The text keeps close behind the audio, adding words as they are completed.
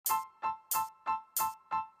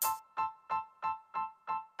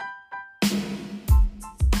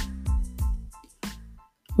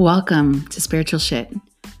Welcome to Spiritual Shit,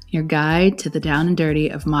 your guide to the down and dirty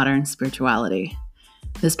of modern spirituality.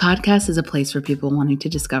 This podcast is a place for people wanting to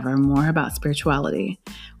discover more about spirituality,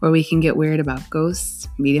 where we can get weird about ghosts,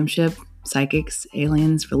 mediumship, psychics,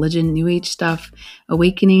 aliens, religion, new age stuff,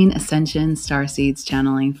 awakening, ascension, starseeds,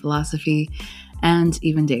 channeling, philosophy, and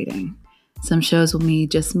even dating. Some shows will be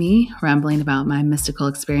just me rambling about my mystical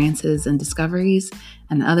experiences and discoveries,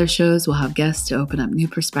 and other shows will have guests to open up new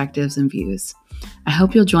perspectives and views. I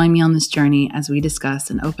hope you'll join me on this journey as we discuss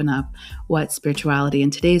and open up what spirituality in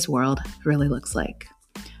today's world really looks like.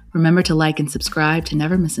 Remember to like and subscribe to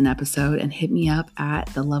never miss an episode, and hit me up at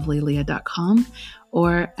thelovelyleah.com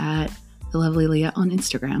or at thelovelyleah on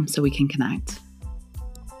Instagram so we can connect.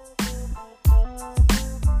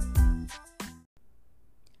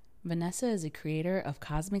 Vanessa is a creator of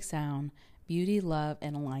cosmic sound, beauty, love,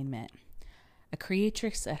 and alignment. A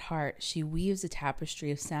creatrix at heart, she weaves a tapestry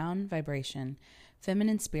of sound, vibration,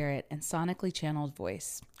 feminine spirit, and sonically channeled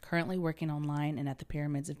voice, currently working online and at the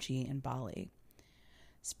Pyramids of Chi in Bali.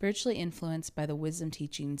 Spiritually influenced by the wisdom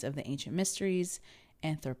teachings of the ancient mysteries,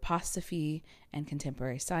 anthroposophy, and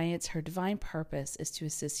contemporary science, her divine purpose is to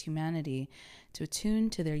assist humanity to attune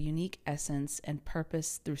to their unique essence and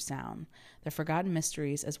purpose through sound, the forgotten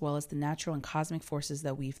mysteries, as well as the natural and cosmic forces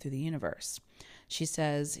that weave through the universe. She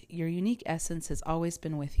says, "Your unique essence has always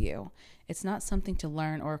been with you. It's not something to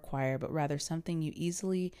learn or acquire, but rather something you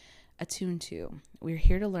easily attune to. We're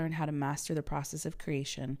here to learn how to master the process of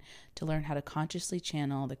creation, to learn how to consciously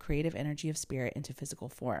channel the creative energy of spirit into physical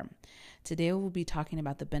form. Today we'll be talking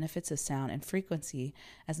about the benefits of sound and frequency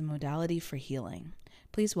as a modality for healing."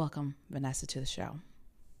 Please welcome Vanessa to the show.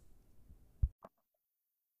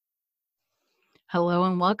 Hello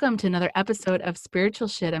and welcome to another episode of Spiritual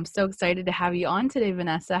Shit. I'm so excited to have you on today,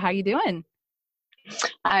 Vanessa. How you doing?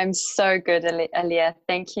 I'm so good, Aaliyah.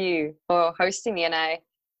 Thank you for hosting me. And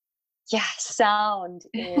sound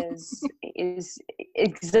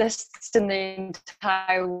exists in the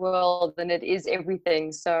entire world, and it is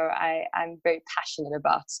everything. So I'm very passionate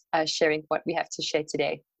about sharing what we have to share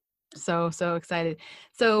today. So excited.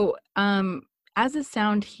 So as a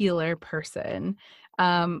sound healer person,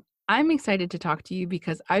 I'm excited to talk to you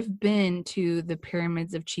because I've been to the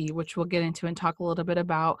Pyramids of Chi, which we'll get into and talk a little bit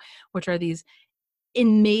about, which are these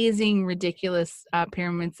amazing, ridiculous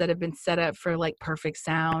pyramids that have been set up for like perfect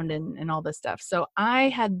sound and all this stuff. So I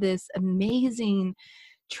had this amazing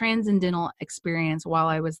transcendental experience while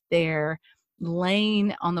I was there,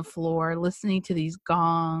 laying on the floor, listening to these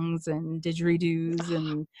gongs and didgeridoos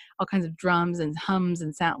and all kinds of drums and hums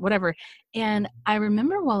and sound, whatever. And I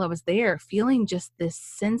remember while I was there feeling just this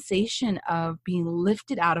sensation of being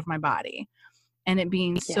lifted out of my body. And it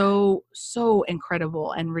being so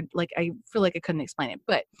incredible. And like, I feel like I couldn't explain it.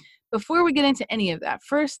 But before we get into any of that,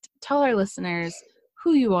 first, tell our listeners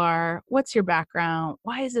who you are, what's your background,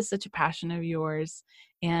 why is this such a passion of yours,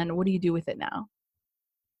 and what do you do with it now?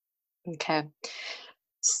 Okay.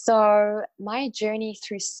 So my journey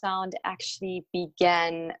through sound actually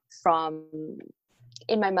began from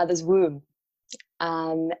in my mother's womb.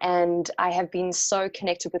 And I have been so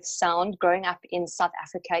connected with sound growing up in South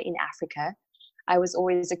Africa, in Africa. I was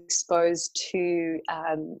always exposed to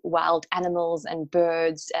wild animals and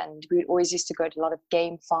birds, and we always used to go to a lot of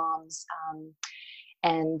game farms.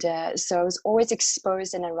 So I was always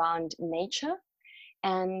exposed and around nature.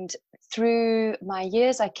 And through my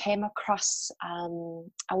years, I came across, I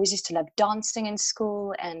always used to love dancing in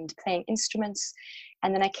school and playing instruments.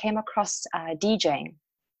 And then I came across DJing.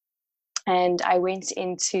 And I went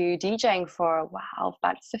into DJing for,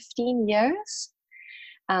 about 15 years.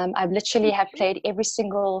 I've literally have played every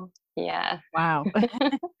single, Wow.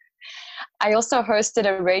 I also hosted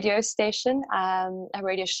a radio station, a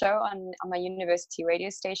radio show on my university radio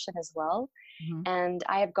station as well. Mm-hmm. And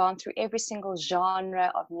I have gone through every single genre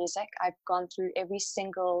of music. I've gone through every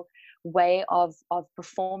single way of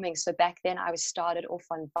performing. So back then I was started off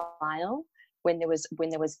on vinyl when there was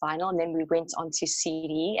vinyl, and then we went on to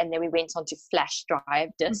CD, and then we went on to flash drive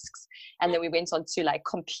discs, and then we went on to like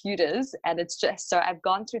computers. And it's just, so I've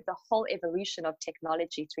gone through the whole evolution of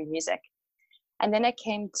technology through music. And then I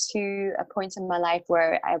came to a point in my life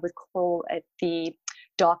where I would call it the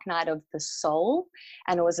dark night of the soul.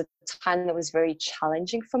 And it was a time that was very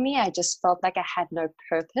challenging for me. I just felt like I had no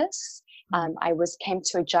purpose. I came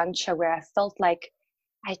to a juncture where I felt like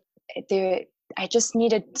I just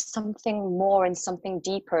needed something more and something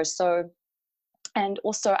deeper. So, and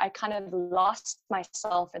also I kind of lost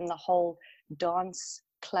myself in the whole dance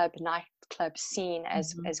club, nightclub scene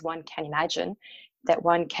as one can imagine, that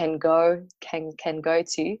one can go, can go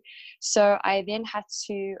to. So I then had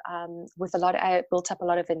to, I built up a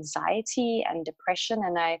lot of anxiety and depression,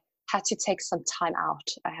 and I had to take some time out.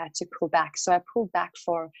 I had to pull back. So I pulled back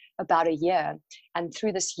for about a year. And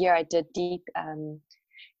through this year, I did deep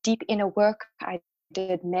inner work. I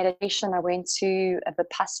did meditation. I went to a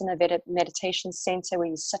Vipassana meditation center where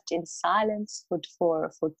you sit in silence for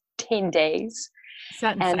 10 days.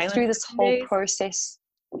 Sat in and silence through this for 10 whole days? process,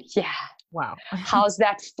 yeah. Wow. How's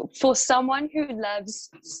that for someone who loves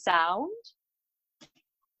sound?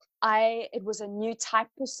 It was a new type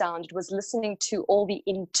of sound. It was listening to all the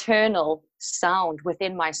internal sound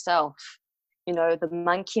within myself. The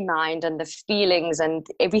monkey mind and the feelings and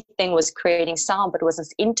everything was creating sound, but it was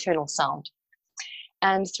this internal sound.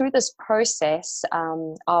 And through this process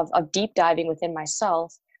of deep diving within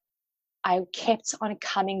myself, I kept on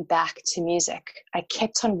coming back to music. I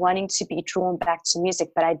kept on wanting to be drawn back to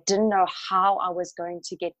music, but I didn't know how I was going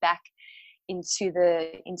to get back into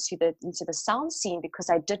the sound scene, because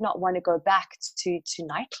I did not want to go back to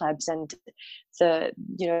nightclubs and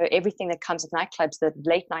everything that comes with nightclubs, the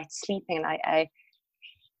late night sleeping. And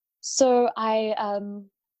so I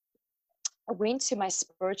went to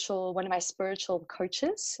one of my spiritual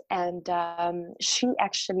coaches, and she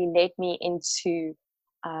actually led me into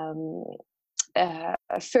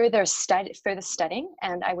further studying,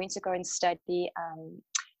 and I went to go and study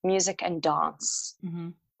music and dance. Mm-hmm.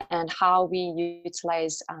 And how we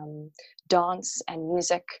utilize dance and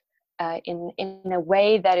music in a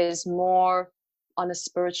way that is more on a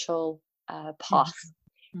spiritual path.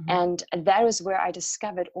 Mm-hmm. And that was where I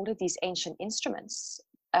discovered all of these ancient instruments,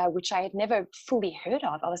 which I had never fully heard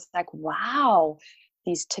of. I was like, wow,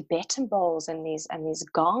 these Tibetan bowls and these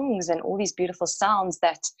gongs and all these beautiful sounds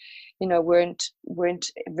that weren't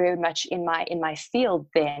very much in my field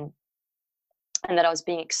then, and that I was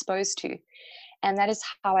being exposed to. And that is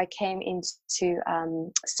how I came into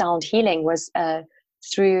sound healing, was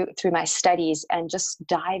through my studies and just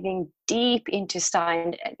diving deep into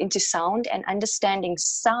sound and understanding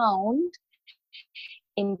sound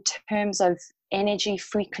in terms of energy,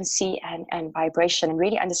 frequency, and vibration, and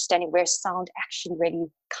really understanding where sound actually really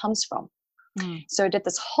comes from. So I did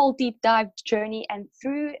this whole deep dive journey, and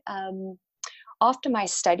through after my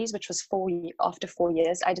studies, which was after 4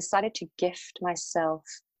 years, I decided to gift myself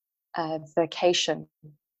vacation,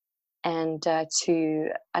 and I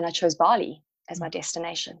chose Bali as my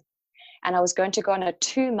destination, and I was going to go on a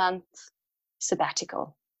 2-month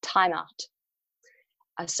sabbatical timeout.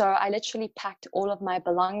 So I literally packed all of my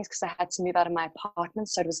belongings, because I had to move out of my apartment.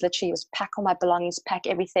 So it was pack all my belongings, pack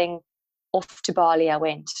everything, off to Bali I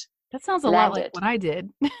went. That sounds a lot like what I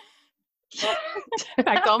did.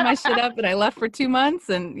 Packed all my shit up and I left for 2 months,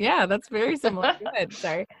 and yeah, that's very similar. Good.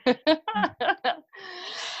 Sorry.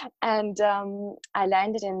 And I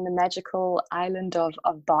landed in the magical island of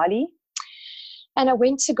Bali, and I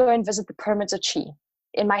went to go and visit the pyramids of Chi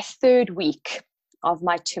in my 3rd week of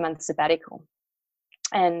my 2-month sabbatical.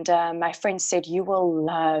 And my friend said, you will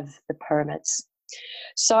love the pyramids.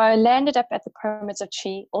 So I landed up at the pyramids of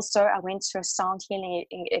Chi. Also, I went to a sound healing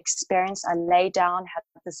experience. I lay down, had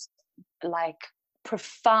this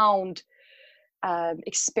profound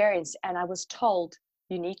experience, and I was told,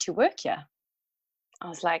 you need to work here. I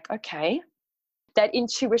was like, okay. That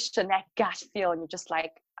intuition, that gut feel, and you're just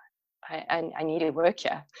like, I need to work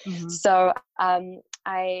here. Mm-hmm. So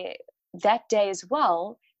that day as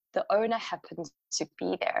well, the owner happened to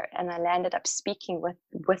be there, and I landed up speaking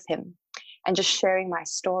with him and just sharing my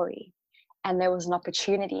story. And there was an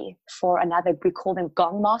opportunity for we call them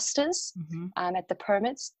gong masters, mm-hmm. At the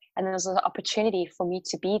pyramids. And there was an opportunity for me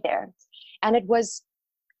to be there. And it was,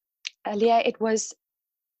 Leah,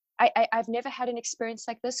 I've never had an experience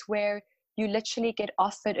like this where you literally get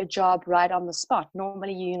offered a job right on the spot.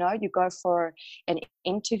 Normally, you go for an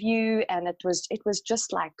interview, and it was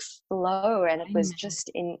just like flow, and it was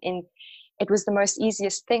just it was the most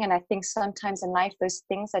easiest thing. And I think sometimes in life, those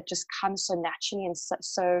things that just come so naturally and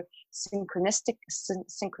so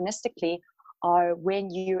synchronistically are when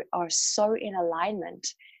you are so in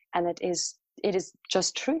alignment, and it is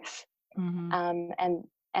just truth. Mm-hmm.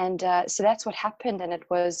 So that's what happened. And it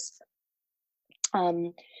was,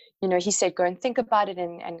 he said, go and think about it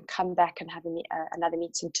and come back and have another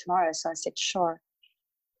meeting tomorrow. So I said, sure.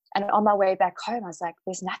 And on my way back home, I was like,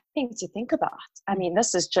 there's nothing to think about. I mean,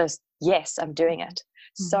 this is just, yes, I'm doing it.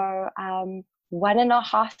 Mm-hmm. So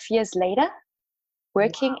 1.5 years later,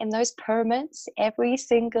 working in those pyramids every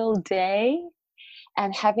single day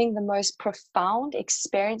and having the most profound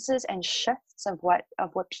experiences and shifts aspects of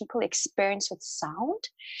what people experience with sound,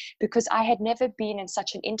 because I had never been in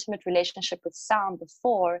such an intimate relationship with sound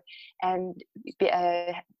before, and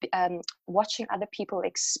watching other people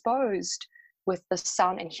exposed with the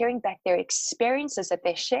sound and hearing back their experiences that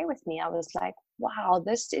they share with me, I was like, wow,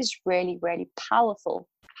 this is really, really powerful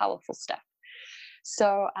stuff.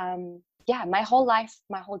 So yeah, my whole life,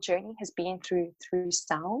 my whole journey has been through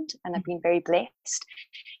sound, and I've been very blessed.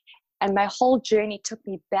 And my whole journey took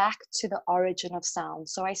me back to the origin of sound.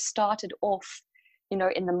 So I started off, in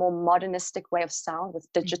the more modernistic way of sound with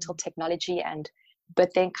digital technology,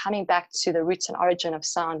 but then coming back to the roots and origin of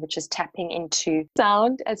sound, which is tapping into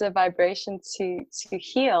sound as a vibration to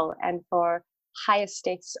heal and for higher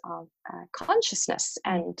states of consciousness,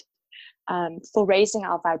 and for raising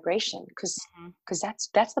our vibration, because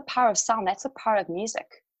that's the power of sound. That's the power of music.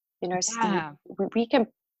 Yeah. We can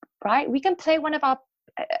play one of our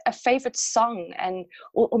a favorite song, and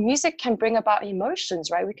or music can bring about emotions,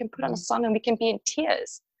 right? We can put on a song and we can be in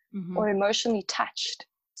tears or emotionally touched.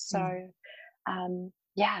 So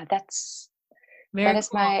yeah, that is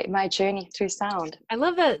cool. my journey through sound. I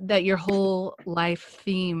love that your whole life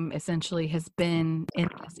theme essentially has been in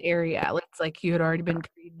this area. It's like you had already been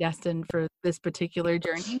predestined for this particular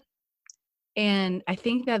journey. And I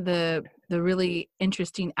think that the really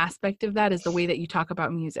interesting aspect of that is the way that you talk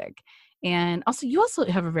about music. And also, you also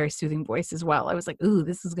have a very soothing voice as well. I was like, ooh,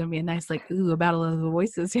 this is going to be a nice, like, ooh, a battle of the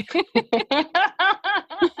voices.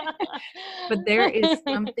 But there is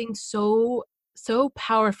something so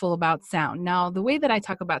powerful about sound. Now, the way that I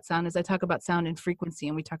talk about sound is I talk about sound and frequency,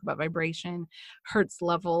 and we talk about vibration, hertz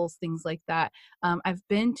levels, things like that. I've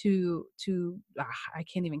been to I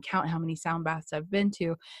can't even count how many sound baths I've been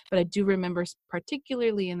to, but I do remember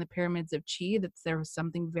particularly in the pyramids of Chi that there was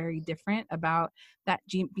something very different about that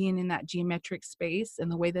being in that geometric space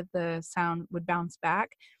and the way that the sound would bounce back,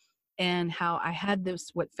 and how I had this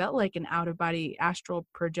what felt like an out of body astral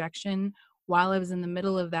projection while I was in the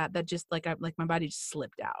middle of that just like my body just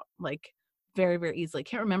slipped out like very, very easily.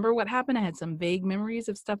 Can't remember what happened. I had some vague memories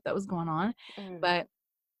of stuff that was going on, but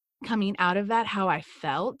coming out of that, how I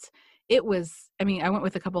felt, it was, I went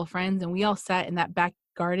with a couple of friends and we all sat in that back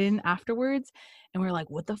garden afterwards and we were like,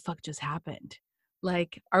 what the fuck just happened?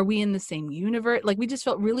 Like, are we in the same universe? Like, we just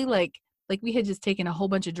felt really like we had just taken a whole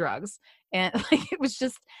bunch of drugs, and like it was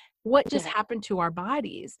just what just happened to our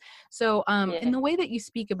bodies. So in the way that you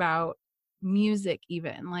speak about music,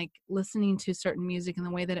 even like listening to certain music and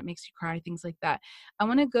the way that it makes you cry, things like that, I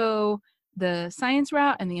want to go the science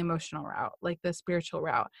route and the emotional route, like the spiritual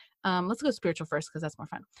route. Let's go spiritual first because that's more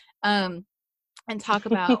fun. And talk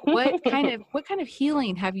about what kind of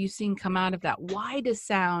healing have you seen come out of that? Why is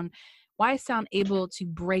sound able to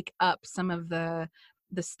break up some of the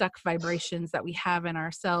stuck vibrations that we have in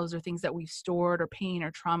ourselves, or things that we've stored, or pain or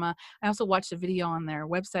trauma? I also watched a video on their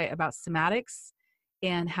website about somatics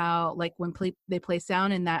and how, like, when they play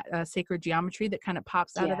sound in that sacred geometry that kind of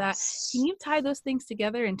pops out of that. Can you tie those things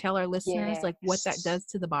together and tell our listeners like what that does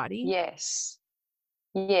to the body? Yes.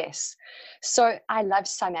 So I love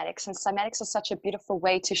cymatics, and cymatics is such a beautiful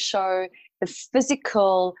way to show the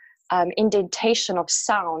physical indentation of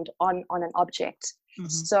sound on an object.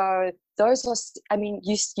 So those are,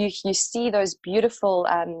 you see those beautiful,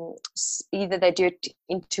 either they do it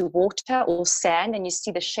into water or sand, and you see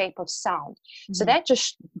the shape of sound. So that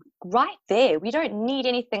just right there, we don't need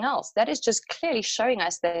anything else. That is just clearly showing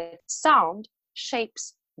us that sound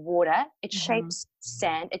shapes water, it shapes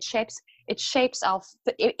sand, it shapes our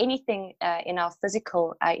anything in our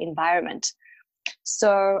physical environment.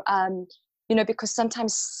 So because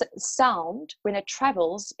sometimes sound, when it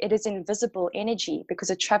travels, it is invisible energy because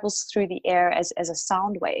it travels through the air as a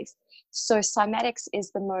sound wave. So cymatics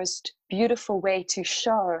is the most beautiful way to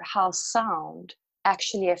show how sound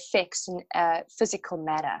actually affects physical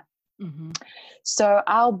matter. So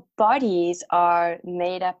our bodies are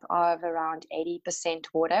made up of around 80%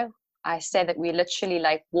 water. I say that we're literally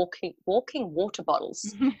like walking water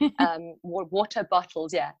bottles, water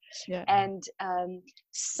bottles, yeah. And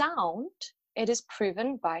sound, it is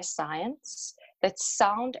proven by science that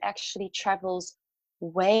sound actually travels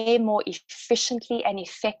way more efficiently and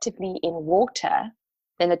effectively in water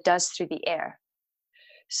than it does through the air.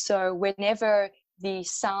 So whenever the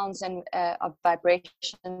sounds and of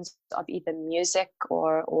vibrations of either music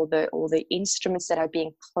or the instruments that are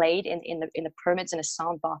being played in the pyramids in a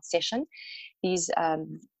sound bath session, these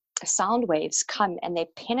sound waves come and they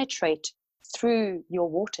penetrate through your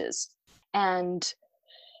waters. And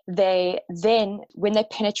they then, when they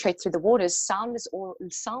penetrate through the waters, sound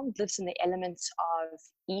lives in the elements of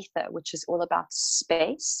ether, which is all about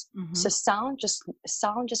space. So sound just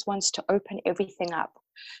wants to open everything up.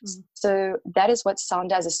 So that is what sound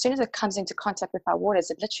does. As soon as it comes into contact with our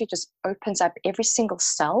waters, it literally just opens up every single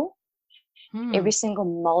cell, every single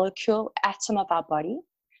molecule, atom of our body.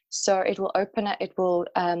 So it will open it, it will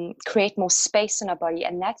create more space in our body.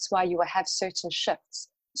 And that's why you will have certain shifts.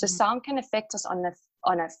 So sound can affect us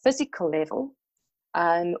on a physical level,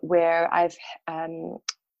 where I've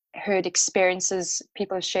heard experiences,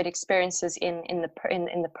 people have shared experiences in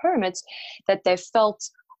the pyramids, that they've felt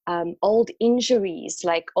old injuries,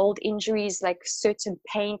 like certain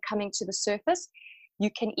pain coming to the surface. You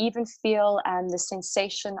can even feel the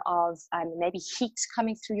sensation of maybe heat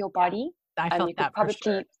coming through your body. I felt that probably, for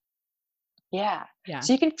sure. Yeah.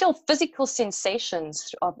 So you can feel physical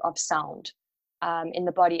sensations of sound in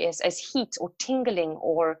the body as heat or tingling,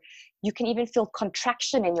 or you can even feel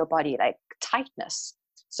contraction in your body, like tightness.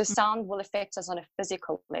 So sound will affect us on a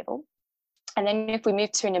physical level. And then if we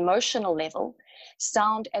move to an emotional level,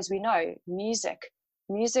 sound, as we know, music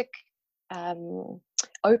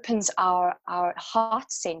opens our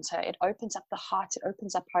heart center. It opens up the heart. It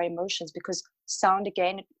opens up our emotions, because sound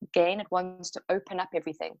again it wants to open up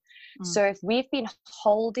everything. So if we've been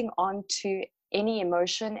holding on to any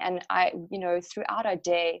emotion, and throughout our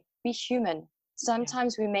day, be human.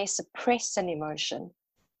 Sometimes we may suppress an emotion.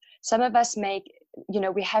 Some of us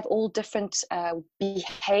we have all different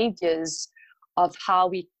behaviors of how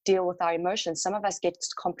we deal with our emotions. Some of us get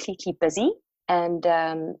completely busy, and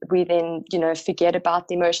we then forget about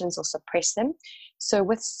the emotions or suppress them. So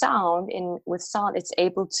with sound, it's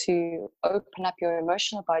able to open up your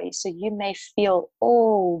emotional body, so you may feel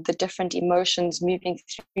all the different emotions moving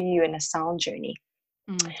through you in a sound journey.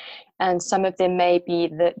 And some of them may be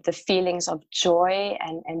the feelings of joy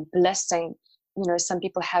and bliss, and some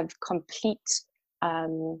people have complete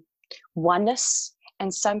oneness,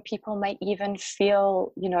 and some people may even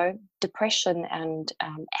feel depression and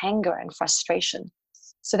anger and frustration.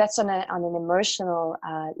 So that's on an emotional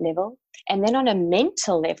level. And then on a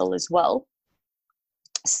mental level as well,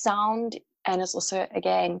 sound, and it's also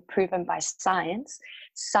again proven by science,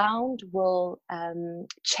 sound will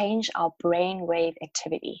change our brainwave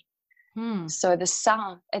activity. So the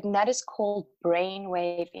sound, and that is called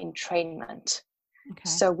brainwave entrainment. Okay.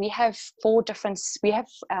 So we have four different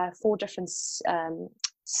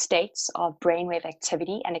states of brainwave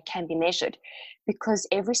activity, and it can be measured, because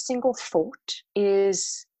every single thought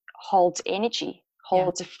holds energy,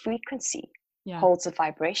 holds a frequency, holds a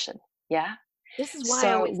vibration. Yeah. This is why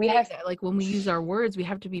I always say that, like, when we use our words, we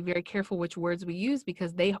have to be very careful which words we use,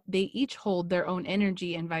 because they each hold their own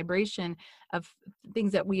energy and vibration of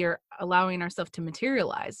things that we are allowing ourselves to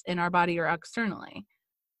materialize in our body or externally.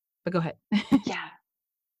 But go ahead.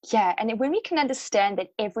 Yeah. And when we can understand that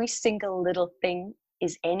every single little thing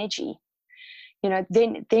is energy,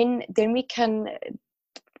 then we can,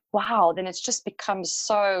 then it's just becomes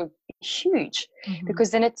so huge, because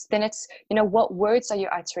then it's what words are you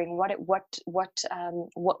uttering, what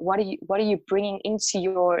are you bringing into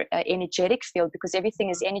your energetic field, because everything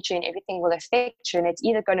is energy and everything will affect you, and it's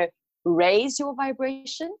either going to raise your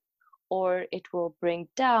vibration or it will bring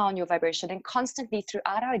down your vibration. And constantly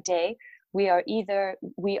throughout our day, we are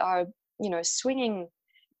swinging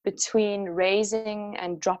between raising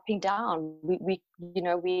and dropping down. We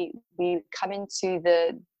come into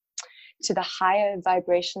the higher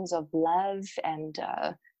vibrations of love and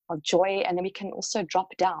of joy, and then we can also drop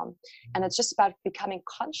down. And it's just about becoming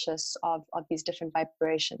conscious of these different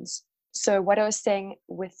vibrations. So what I was saying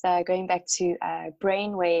with going back to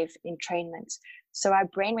brainwave entrainment. So our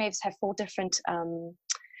brainwaves have 4 different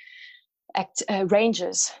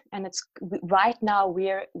ranges, and it's right now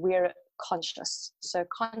we're conscious. So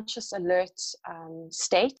conscious alert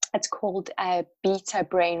state. It's called a beta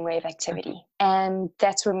brainwave activity, and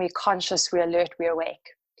that's when we're conscious, we're alert, we're awake.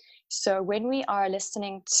 So when we are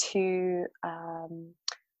listening to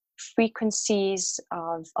frequencies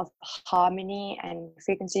of harmony and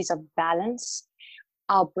frequencies of balance,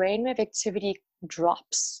 our brainwave activity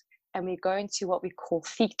drops, and we go into what we call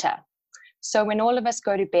theta. So when all of us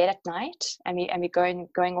go to bed at night and we're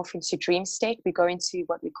going off into dream state, we go into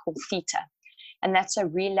what we call theta. And that's a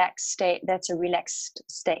relaxed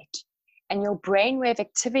state. And your brainwave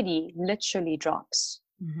activity literally drops.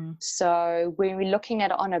 So when we're looking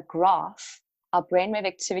at it on a graph, our brainwave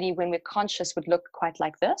activity when we're conscious would look quite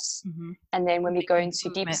like this. And then when we go into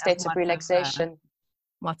deep states of relaxation,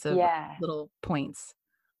 lots of little points.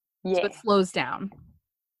 So it slows down.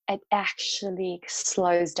 it actually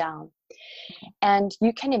slows down. And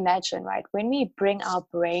you can imagine, right, when we bring our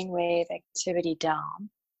brainwave activity down,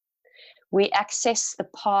 we access the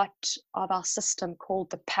part of our system called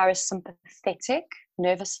the parasympathetic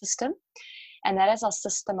nervous system, and that is our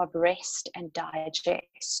system of rest and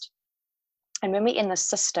digest. And when we're in the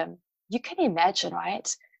system, you can imagine, right?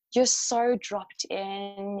 You're so dropped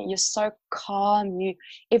in, you're so calm,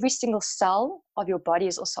 every single cell of your body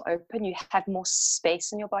is also open, you have more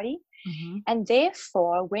space in your body. Mm-hmm. And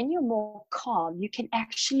therefore, when you're more calm, you can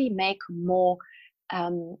actually make more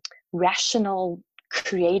rational,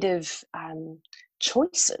 creative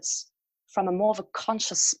choices from a more of a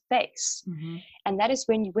conscious space. Mm-hmm. And that is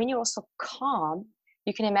when you're also calm,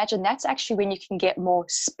 you can imagine that's actually when you can get more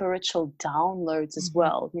spiritual downloads as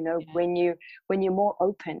well. You know, when you're more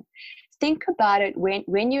open. Think about it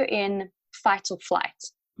when you're in fight or flight,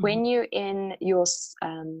 when you're in your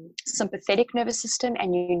sympathetic nervous system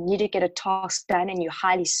and you need to get a task done and you're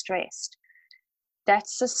highly stressed. That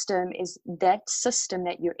system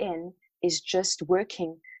that you're in is just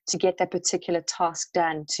working to get that particular task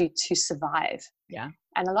done to survive. Yeah.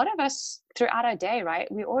 And a lot of us throughout our day, right,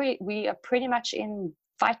 we are pretty much in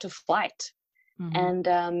fight or flight. Mm-hmm.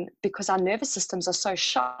 And because our nervous systems are so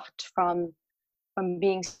shocked from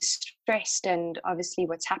being stressed and obviously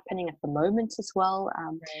what's happening at the moment as well,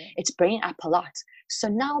 it's bringing up a lot. So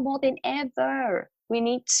now more than ever, we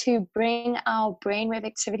need to bring our brainwave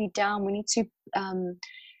activity down. We need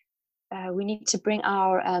to bring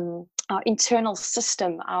our internal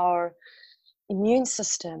system, our immune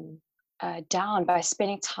system down by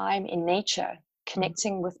spending time in nature,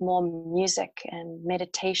 connecting with more music and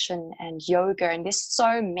meditation and yoga. And there's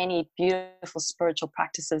so many beautiful spiritual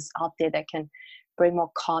practices out there that can bring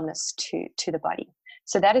more calmness to the body.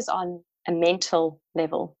 So that is on a mental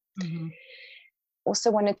level. Mm-hmm.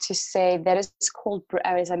 Also wanted to say that is called,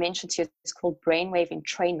 as I mentioned to you, it's called brainwave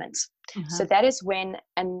entrainment. Mm-hmm. So that is when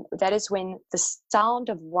the sound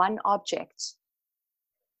of one object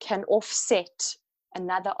can offset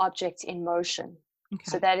another object in motion. Okay.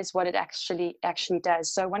 So that is what it actually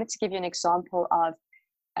does. So I wanted to give you an example of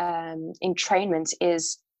entrainment.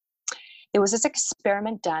 There was this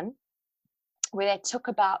experiment done where they took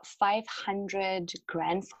about 500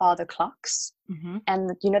 grandfather clocks, mm-hmm. and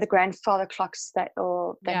you know the grandfather clocks that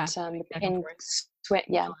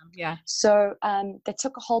yeah. So they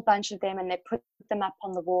took a whole bunch of them and they put them up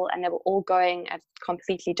on the wall, and they were all going at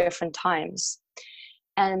completely different times.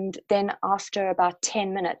 And then after about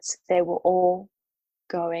 10 minutes, they were all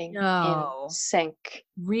going in sync.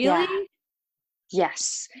 Really? Yeah.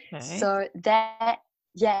 Yes. Okay. So that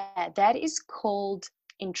is called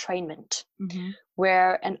entrainment, mm-hmm.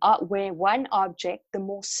 where one object, the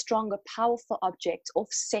more stronger, powerful object,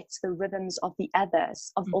 offsets the rhythms of the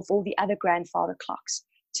others, of all the other grandfather clocks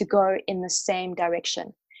to go in the same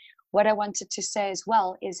direction. What I wanted to say as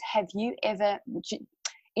well is,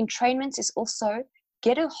 entrainment is also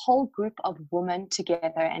get a whole group of women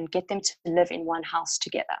together and get them to live in one house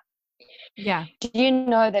together. Yeah. Do you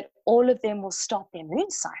know that all of them will start their moon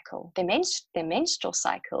cycle, their menstrual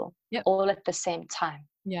cycle, all at the same time?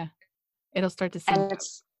 Yeah. It'll start to sync. And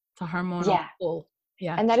it's a hormonal pull.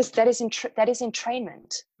 Yeah. And that is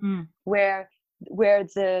entrainment, where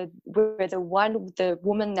the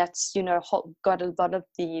woman that's, you know, got a lot of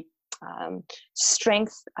the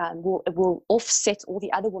strength will offset all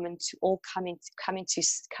the other women to all come into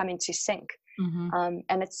sync. Mm-hmm.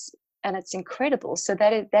 And it's incredible. So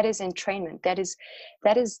that is entrainment. That is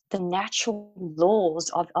the natural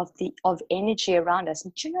laws of energy around us.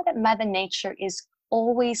 And do you know that Mother Nature is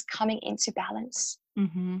always coming into balance?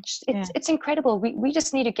 Mm-hmm. It's incredible. We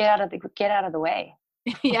just need to get out of the way.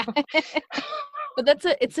 Yeah. But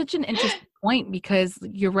it's such an interesting point, because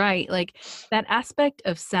you're right. Like that aspect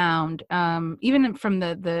of sound, even from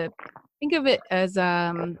the think of it as,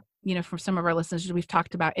 you know, for some of our listeners, we've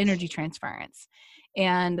talked about energy transference,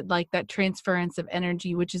 and like that transference of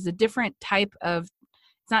energy, which is a different type of,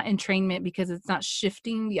 it's not entrainment because it's not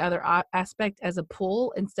shifting the other aspect as a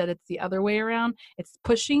pull. Instead, it's the other way around. It's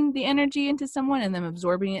pushing the energy into someone and then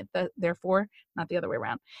absorbing it, therefore, not the other way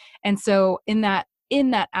around. And so in that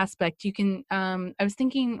aspect, you can, I was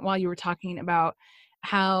thinking while you were talking about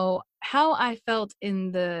how I felt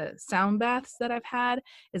in the sound baths that I've had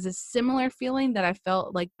is a similar feeling that I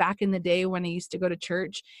felt like back in the day when I used to go to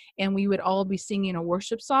church, and we would all be singing a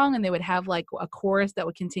worship song, and they would have like a chorus that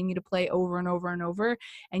would continue to play over and over and over.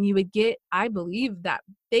 And you would get, I believe, that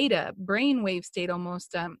theta brainwave state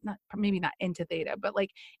almost, maybe not into theta, but like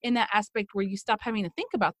in that aspect where you stop having to think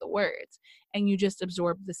about the words and you just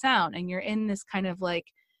absorb the sound, and you're in this kind of like,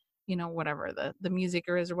 whatever the music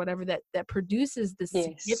is or whatever that produces this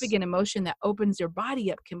Yes. significant emotion that opens your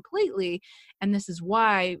body up completely. And this is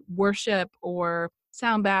why worship or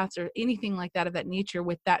sound baths or anything like that of that nature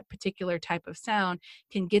with that particular type of sound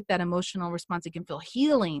can get that emotional response. It can feel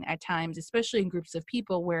healing at times, especially in groups of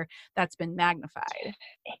people where that's been magnified.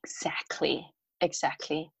 Exactly.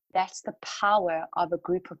 Exactly. That's the power of a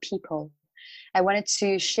group of people. I wanted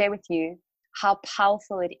to share with you how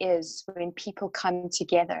powerful it is when people come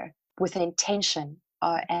together with an intention,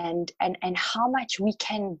 and how much we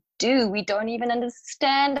can do. We don't even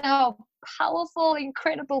understand how powerful,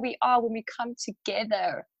 incredible we are when we come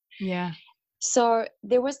together. Yeah. So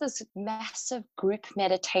there was this massive group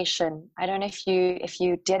meditation. I don't know if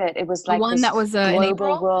you did it. It was The like one that this was in global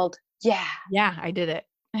April. world. Yeah. Yeah, I did it.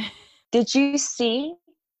 Did you see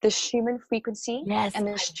the Schumann frequency Yes, and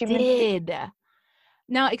the I Schumann? did.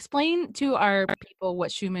 Now explain to our people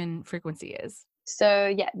what Schumann frequency is. So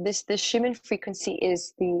yeah, this the Schumann frequency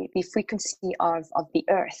is the frequency of the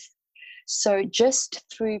earth. So just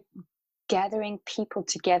through gathering people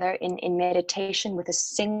together in meditation with a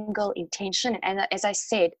single intention, and as I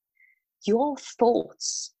said, your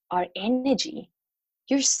thoughts are energy.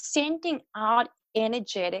 You're sending out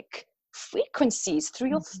energetic frequencies through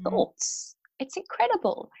your Mhm. thoughts. It's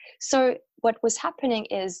incredible. So what was happening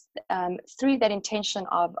is, through that intention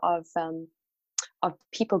of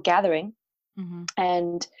people gathering, Mhm.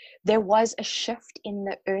 and there was a shift in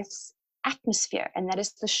the Earth's atmosphere, and that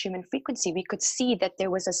is the Schumann frequency. We could see that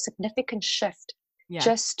there was a significant shift, Yeah.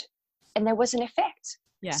 just, and there was an effect.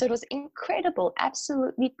 Yeah. So it was incredible,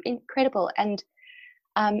 absolutely incredible. And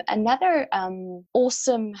another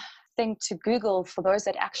awesome thing to Google for those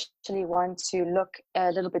that actually want to look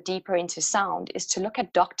a little bit deeper into sound is to look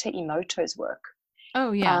at Dr. Emoto's work.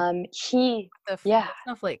 Oh yeah. He, The yeah,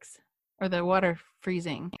 snowflakes or the water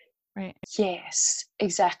freezing, right? yes,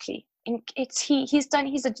 exactly. And he's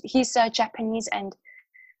Japanese, and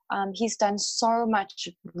he's done so much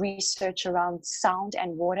research around sound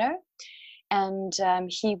and water. And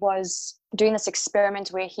he was doing this experiment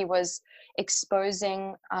where he was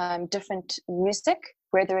exposing different music,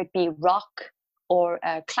 whether it be rock or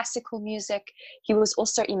classical music. He was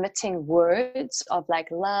also emitting words of like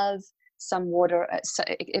love, some water,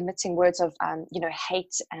 emitting words of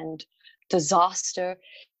hate and disaster.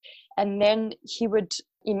 And then he would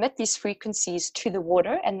emit these frequencies to the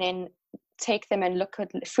water, and then take them and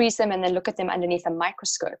freeze them, and then look at them underneath a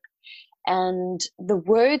microscope. And the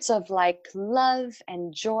words of like love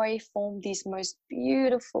and joy form these most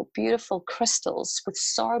beautiful, beautiful crystals with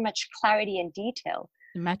so much clarity and detail.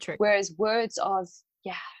 Symmetric. Whereas words of,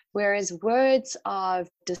 yeah, whereas words of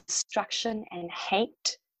destruction and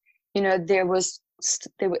hate, it was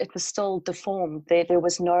still deformed. There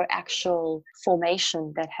was no actual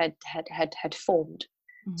formation that had formed.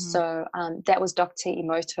 Mhm. So that was Dr.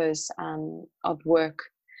 Emoto's of work.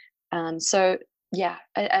 So yeah,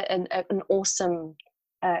 an awesome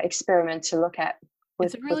experiment to look at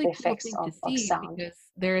It's with a with really the cool effects thing to of see sound. because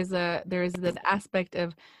there is this aspect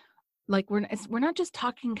of like we're not just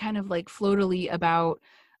talking kind of like floatily about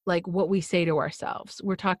like what we say to ourselves.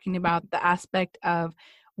 We're talking about the aspect of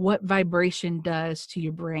what vibration does to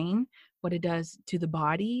your brain, what it does to the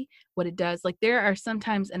body, what it does. Like there are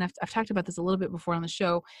sometimes, and I've talked about this a little bit before on the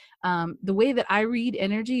show. The way that I read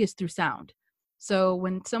energy is through sound. So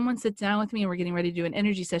when someone sits down with me and we're getting ready to do an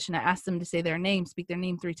energy session, I ask them to say their name, speak their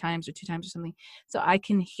name 3 times or 2 times or something, so I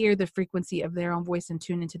can hear the frequency of their own voice and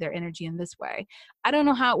tune into their energy in this way. I don't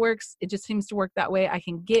know how it works. It just seems to work that way. I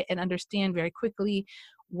can get and understand very quickly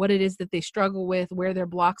what it is that they struggle with, where their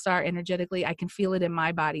blocks are energetically. I can feel it in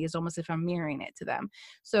my body. It's almost if I'm mirroring it to them.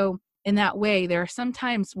 So in that way, there are some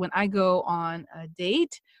times when I go on a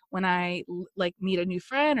date, when I like meet a new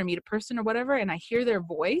friend or meet a person or whatever, and I hear their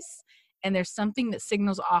voice and there's something that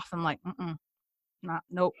signals off. I'm like, not,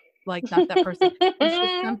 nope, like not that person. There's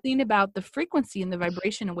just something about the frequency and the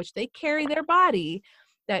vibration in which they carry their body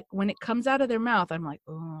that when it comes out of their mouth, I'm like,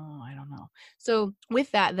 oh, I don't know. So with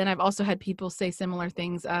that, then I've also had people say similar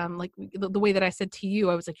things. Like the way that I said to you,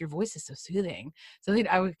 I was like, your voice is so soothing. So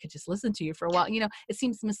could just listen to you for a while. It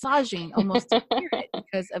seems massaging almost to hear it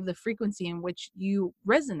because of the frequency in which you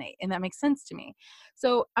resonate. And that makes sense to me.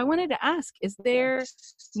 So I wanted to ask, is there,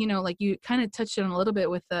 Yes. like you kind of touched on a little bit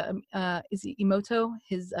with the is it Emoto,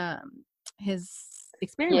 his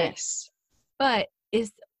experiment, Yes. but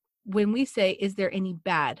is when we say, is there any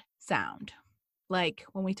bad sound, like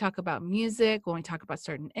when we talk about music, when we talk about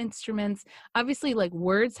certain instruments, obviously like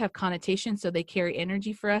words have connotations, so they carry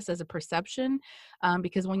energy for us as a perception,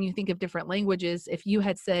 because when you think of different languages, if you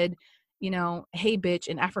had said hey bitch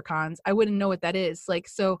in Afrikaans, I wouldn't know what that is. Like,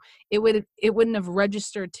 so it wouldn't have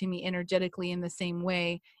registered to me energetically in the same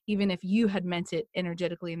way, even if you had meant it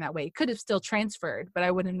energetically in that way. It could have still transferred, but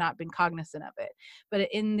I would have not been cognizant of it. But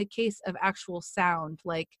in the case of actual sound,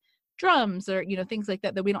 like drums or, things like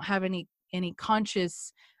that we don't have any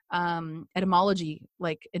conscious etymology,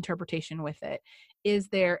 like interpretation with it. Is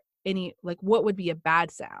there any, like, what would be a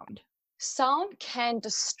bad sound? Sound can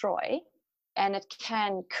destroy and it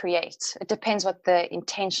can create. It depends what the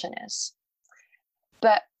intention is.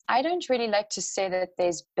 But I don't really like to say that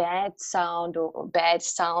there's bad sound or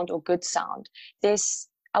good sound. There's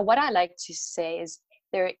what I like to say is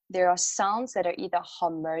there are sounds that are either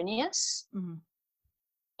harmonious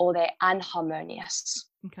or they're unharmonious.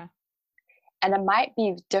 Okay. And it might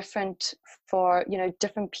be different for,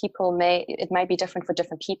 different people. It might be different for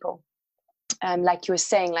different people. Like you were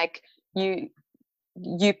saying, like you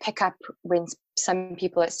pick up when some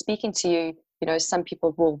people are speaking to you. Some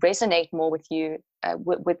people will resonate more with you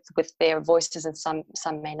with their voices, and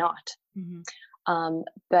some may not.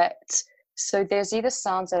 But so there's either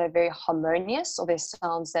sounds that are very harmonious or there's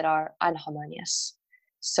sounds that are unharmonious.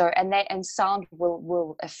 So and sound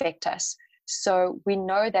will affect us. So we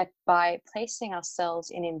know that by placing ourselves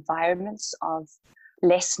in environments of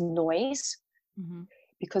less noise,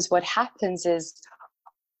 because what happens is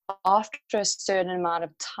after a certain amount of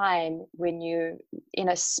time, when you're in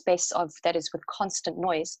a space that is with constant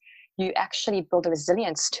noise, you actually build a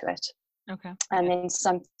resilience to it. Okay. And then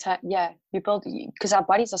sometimes, you build, because our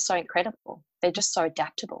bodies are so incredible. They're just so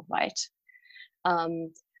adaptable, right?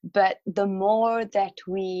 But the more that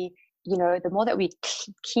we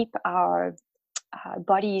keep our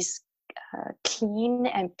bodies clean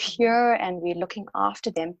and pure, and we're looking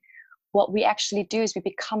after them, what we actually do is we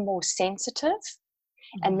become more sensitive.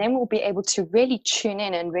 And then we'll be able to really tune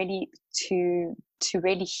in and really to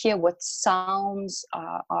really hear what sounds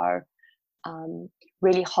are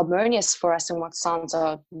really harmonious for us and what sounds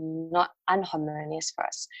are not unharmonious for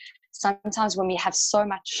us. Sometimes when we have so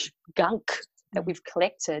much gunk that we've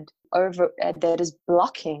collected over that is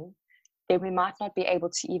blocking, then we might not be able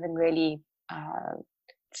to even really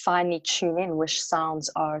finally tune in which sounds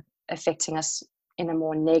are affecting us in a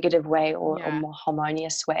more negative way or a more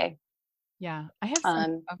harmonious way. Yeah, I have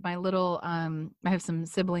some of my little, I have some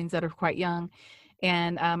siblings that are quite young,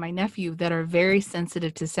 and my nephew that are very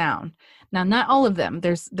sensitive to sound. Now, not all of them.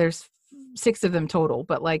 There's 6 of them total,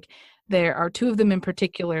 but like there are 2 of them in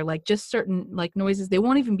particular, like just certain like noises. They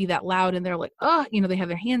won't even be that loud, and they're like, oh, they have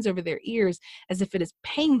their hands over their ears as if it is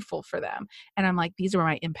painful for them. And I'm like, these are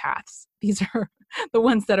my empaths. These are the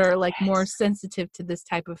ones that are like more sensitive to this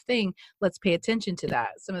type of thing. Let's pay attention to that.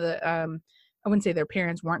 Some of the I wouldn't say their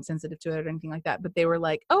parents weren't sensitive to it or anything like that, but they were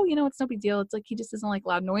like, oh, it's no big deal. It's like, he just doesn't like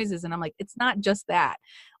loud noises. And I'm like, it's not just that.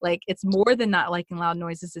 Like, it's more than not liking loud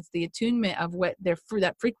noises. It's the attunement of what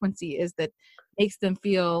that frequency is that makes them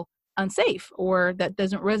feel unsafe, or that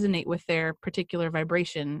doesn't resonate with their particular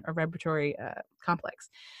vibration or vibratory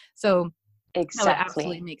complex. So exactly. That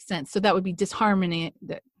absolutely makes sense. So that would be disharmonious.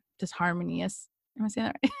 Am I saying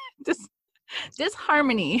that right?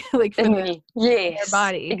 Disharmony, like for their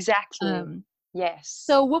body. Exactly. Yes.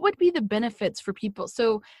 So what would be the benefits for people?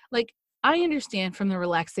 So like, I understand from the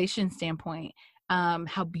relaxation standpoint,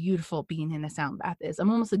 how beautiful being in a sound bath is. I'm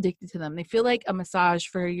almost addicted to them. They feel like a massage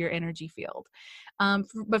for your energy field.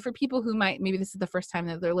 But for people who maybe this is the first time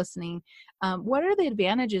that they're listening, what are the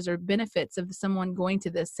advantages or benefits of someone going to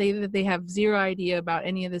this? Say that they have zero idea about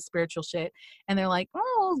any of this spiritual shit, and they're like,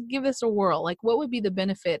 oh, I'll give this a whirl. Like, what would be the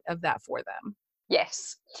benefit of that for them?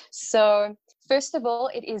 Yes. So first of all,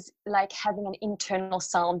 it is like having an internal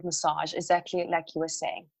sound massage, exactly like you were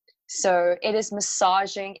saying. So it is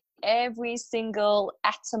massaging every single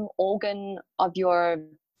atom, organ of your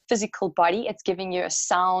physical body. It's giving you a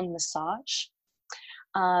sound massage.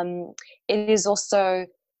 It is also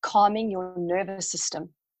calming your nervous system.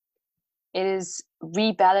 It is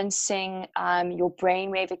rebalancing your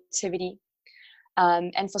brainwave activity.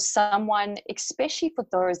 And for someone, especially for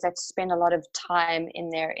those that spend a lot of time in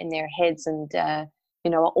their heads and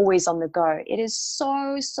are always on the go, it is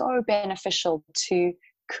so beneficial to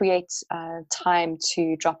create time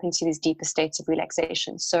to drop into these deeper states of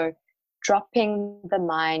relaxation. So dropping the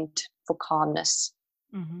mind for calmness,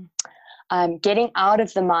 getting out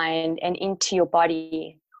of the mind and into your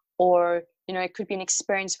body, or it could be an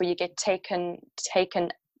experience where you get taken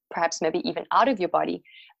perhaps maybe even out of your body,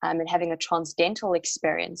 and having a transcendental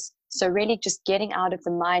experience. So really just getting out of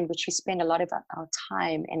the mind, which we spend a lot of our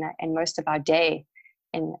time and most of our day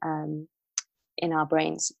in our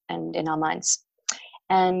brains and in our minds.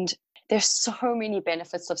 And there's so many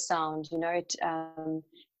benefits of sound.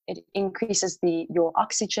 it increases your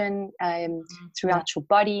oxygen throughout your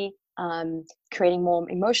body, creating more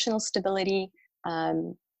emotional stability,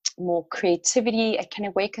 more creativity. It can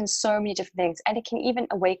awaken so many different things, and it can even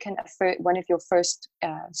awaken one of your first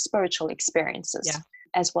spiritual experiences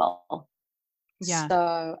as well. Yeah.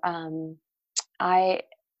 So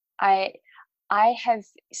I have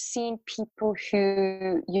seen people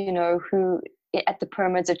who, you know, who at the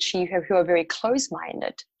Pyramids achieve, who are very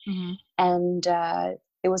close-minded. Mm-hmm. And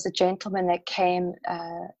there was a gentleman that came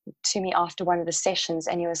to me after one of the sessions,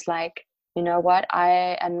 and he was like, you know what,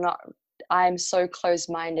 I'm so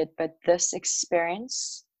close-minded, but this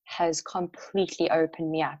experience has completely opened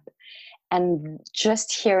me up. And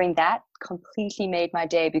just hearing that completely made my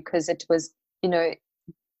day, because it was, you know,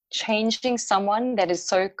 changing someone that is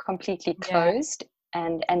so completely closed,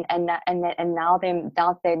 and now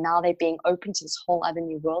they're being open to this whole other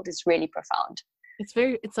new world is really profound.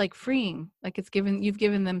 It's like freeing, like you've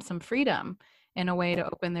given them some freedom in a way to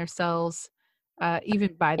open their cells,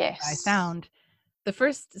 even by sound. The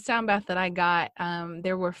first sound bath that I got,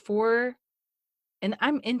 there were 4, and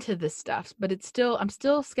I'm into this stuff, but I'm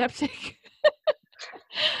still skeptic.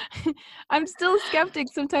 I'm still skeptic.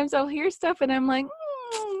 Sometimes I'll hear stuff and I'm like,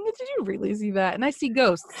 did you really see that? And I see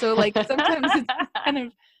ghosts. So like sometimes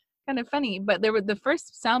it's kind of funny. But there were the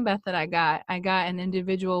first sound bath that I got an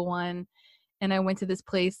individual one, and I went to this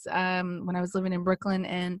place when I was living in Brooklyn,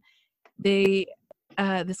 and they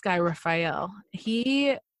this guy Raphael,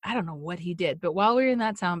 I don't know what he did, but while we were in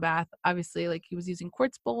that sound bath, obviously, like, he was using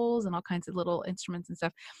quartz bowls and all kinds of little instruments and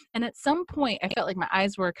stuff. And at some point, I felt like my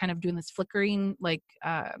eyes were kind of doing this flickering, like,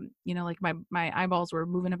 you know, like my eyeballs were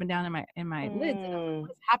moving up and down in my lids. And I was like, what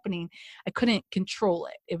is happening? I couldn't control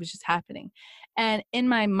it. It was just happening. And in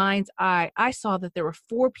my mind's eye, I saw that there were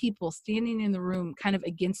 4 people standing in the room, kind of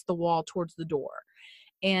against the wall towards the door.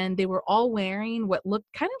 And they were all wearing what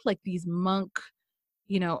looked kind of like these monk,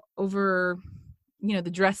 you know, over, you know,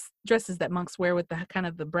 the dresses that monks wear with the kind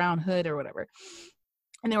of the brown hood or whatever.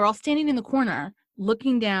 And they were all standing in the corner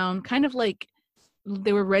looking down, kind of like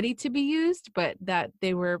they were ready to be used, but that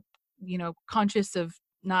they were, you know, conscious of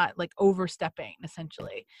not like overstepping,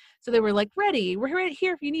 essentially. So they were like, ready, we're right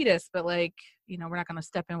here if you need us, but like, you know, we're not going to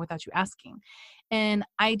step in without you asking. And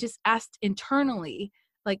I just asked internally,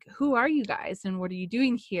 like, who are you guys and what are you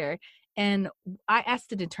doing here? And I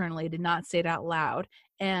asked it internally, did not say it out loud.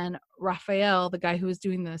 And Raphael, the guy who was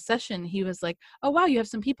doing the session, he was like, oh, wow, you have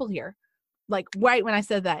some people here. Like, right when I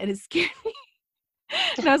said that, and it scared me.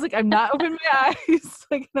 And I was like, I'm not opening my eyes.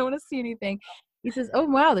 Like, I don't want to see anything. He says, oh,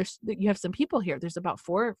 wow, you have some people here. There's about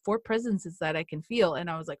four presences that I can feel. And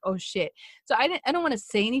I was like, oh, shit. So I don't want to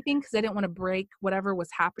say anything because I didn't want to break whatever was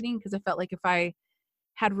happening, because I felt like if I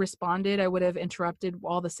had responded, I would have interrupted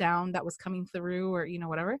all the sound that was coming through, or, you know,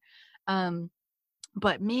 whatever.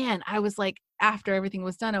 But man, I was like, after everything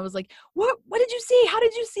was done, I was like, what did you see? How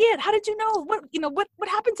did you see it? How did you know? What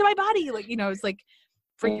happened to my body? Like, you know, it's like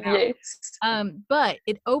freaking out. But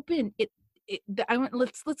it opened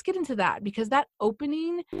let's get into that, because that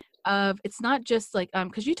opening of, it's not just like,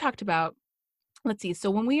 cause you talked about, let's see.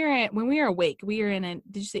 So when we are awake, we are in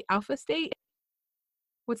did you say alpha state?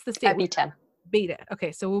 What's the state? Beta.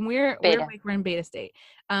 Okay. So when we're awake, we're in beta state.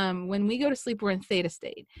 When we go to sleep, we're in theta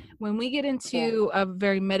state. When we get into a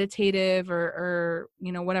very meditative or,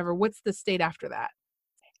 you know, whatever, what's the state after that?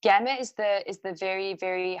 Gamma is the very,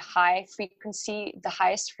 very high frequency, the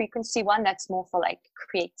highest frequency one. That's more for like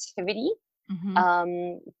creativity.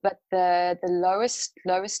 Mm-hmm. But the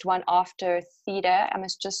lowest one after theta, I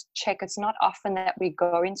must just check. It's not often that we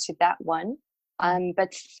go into that one.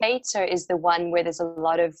 But theta is the one where there's a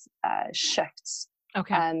lot of shifts.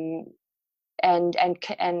 Okay. And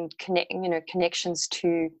connections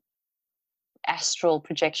to astral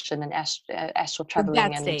projection and astral traveling.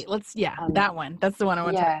 That state. That one. That's the one I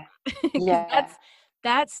want to. Yeah.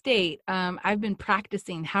 That state. I've been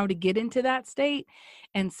practicing how to get into that state,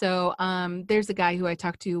 and so there's a guy who I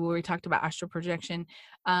talked to where we talked about astral projection,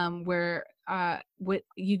 where what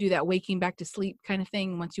you do, that waking back to sleep kind of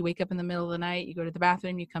thing. Once you wake up in the middle of the night, you go to the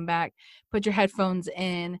bathroom, you come back, put your headphones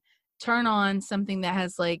in, turn on something that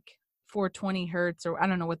has like 420 hertz, or I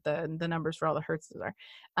don't know what the numbers for all the hertz are,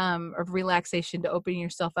 of relaxation to open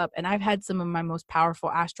yourself up. And I've had some of my most powerful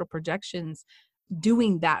astral projections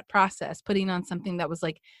doing that process, putting on something that was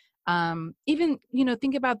like, even, you know,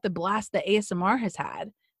 think about the blast that ASMR has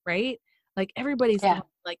had, right? Like everybody's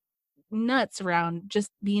like nuts around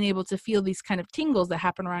just being able to feel these kind of tingles that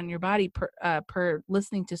happen around your body per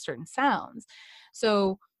listening to certain sounds.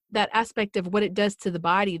 So that aspect of what it does to the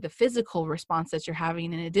body, the physical response that you're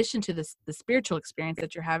having, in addition to the spiritual experience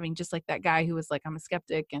that you're having, just like that guy who was like, I'm a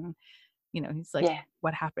skeptic and he's like,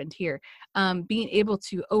 what happened here? Being able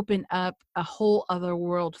to open up a whole other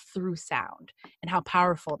world through sound and how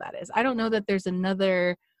powerful that is. I don't know that there's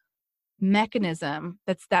another mechanism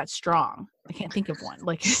that's that strong. I can't think of one.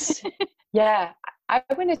 Like, yeah, I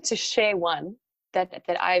wanted to share one that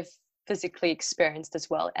I've physically experienced as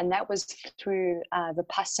well. And that was through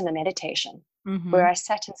Vipassana meditation, where I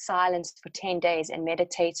sat in silence for 10 days and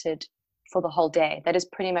meditated for the whole day. That is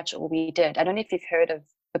pretty much all we did. I don't know if you've heard of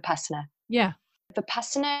Vipassana. Yeah.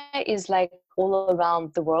 Vipassana is like all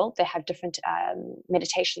around the world. They have different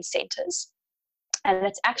meditation centers, and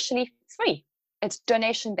it's actually free. It's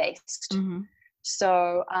donation based.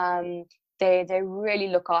 So they really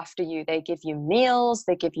look after you. They give you meals,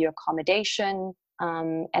 they give you accommodation,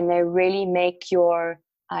 and they really make your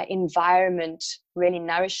environment really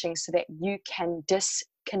nourishing so that you can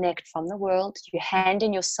disconnect from the world. You hand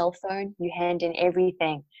in your cell phone, you hand in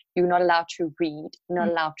everything. You're not allowed to read, you're not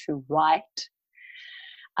allowed to write.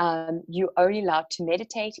 You're only allowed to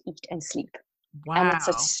meditate, eat, and sleep. Wow. And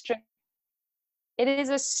it is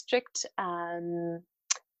a strict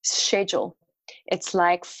schedule. It's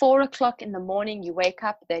like 4:00 in the morning, you wake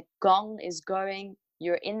up, the gong is going,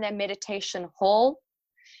 you're in the meditation hall,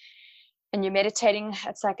 and you're meditating.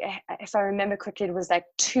 It's like, if I remember correctly, it was like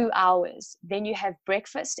 2 hours. Then you have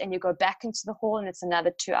breakfast and you go back into the hall and it's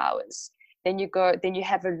another 2 hours. Then you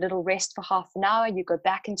have a little rest for half an hour. You go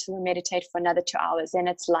back into the meditate for another 2 hours. Then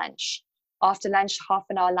it's lunch. After lunch, half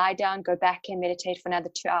an hour, lie down, go back and meditate for another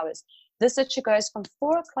 2 hours. This actually goes from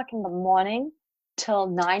 4:00 in the morning till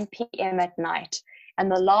 9 p.m. at night.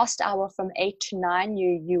 And the last hour from 8 to 9,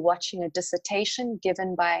 you're watching a dissertation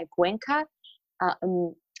given by Gwenka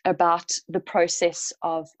about the process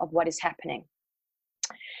of what is happening.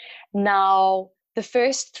 Now, the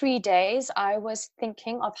first 3 days, I was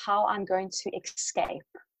thinking of how I'm going to escape.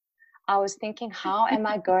 I was thinking, how am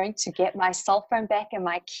I going to get my cell phone back and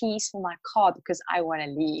my keys for my car, because I want to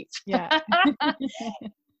leave. Yeah.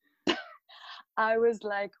 I was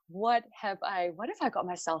like, what have I got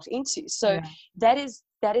myself into? So that is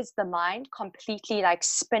the mind completely like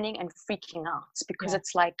spinning and freaking out, because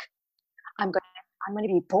it's like, I'm going to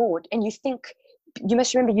be bored. And you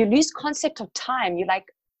must remember, you lose concept of time. You're like,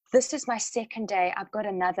 this is my second day, I've got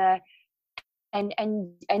another, and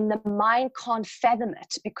the mind can't fathom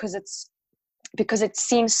it because it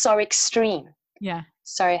seems so extreme. Yeah.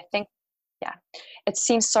 Sorry, it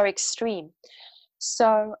seems so extreme.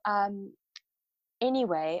 So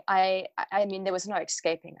anyway, I mean, there was no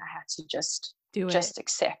escaping. I had to just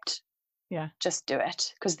accept. Yeah. Just do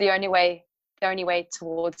it. Because the only way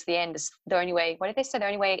towards the end is the only way. What did they say? The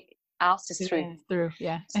only way out is through. Yeah, through.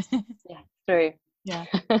 Yeah. Through. Yeah.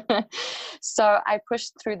 So I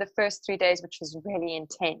pushed through the first 3 days, which was really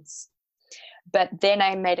intense. But then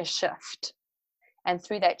I made a shift. And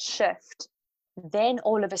through that shift, then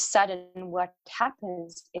all of a sudden what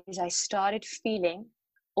happens is I started feeling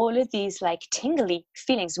all of these like tingly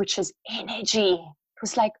feelings, which is energy. It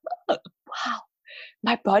was like, oh, wow,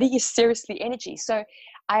 my body is seriously energy. So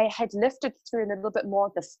I had lifted through a little bit more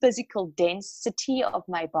of the physical density of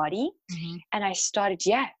my body. And I started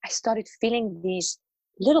feeling these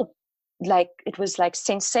little, like, it was like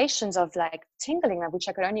sensations of like tingling, which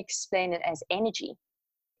I could only explain it as energy.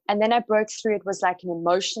 And then I broke through. It was like an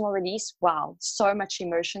emotional release. Wow, so much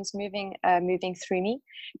emotions moving through me.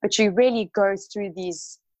 But you really go through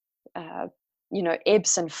these,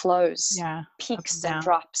 ebbs and flows, peaks and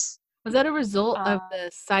drops. Was that a result of the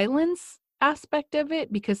silence aspect of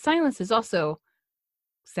it? Because silence is also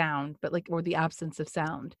sound, but or the absence of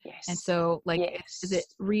sound. Yes. And so is it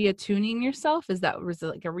reattuning yourself? Was it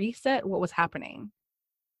like a reset? What was happening?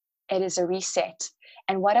 It is a reset.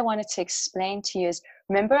 And what I wanted to explain to you is,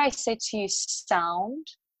 remember I said to you, sound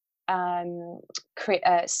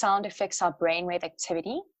affects our brainwave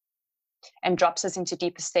activity and drops us into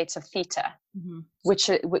deeper states of theta, which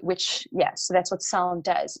so that's what sound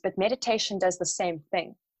does. But meditation does the same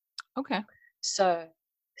thing. Okay. So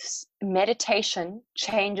meditation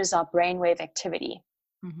changes our brainwave activity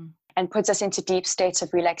and puts us into deep states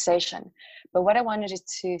of relaxation. But what I wanted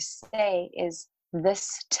to say is,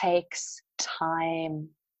 this takes time.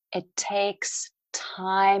 It takes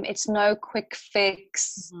time. It's no quick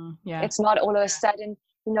fix. It's not all of a sudden,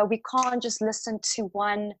 we can't just listen to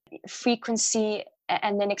one frequency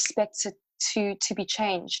and then expect it to be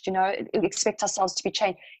changed, expect ourselves to be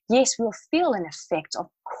changed. Yes, we'll feel an effect, of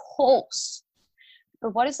course.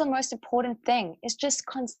 But what is the most important thing is just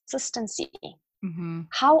consistency.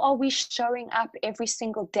 How are we showing up every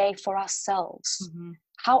single day for ourselves?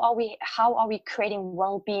 How are we creating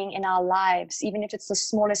well-being in our lives, even if it's the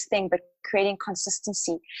smallest thing, but creating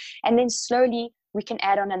consistency? And then slowly we can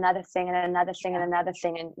add on another thing and another thing and another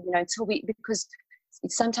thing, and until because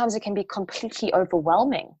sometimes it can be completely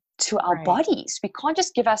overwhelming to our bodies. We can't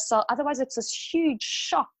just give ourselves, otherwise it's this huge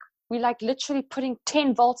shock. We like literally putting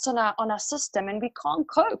 10 volts on our system, and we can't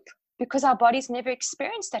cope because our bodies never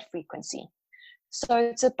experienced that frequency. So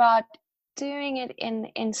it's about doing it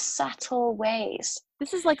in subtle ways.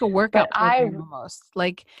 This is like a workout program almost.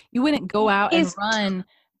 Like, you wouldn't go out and run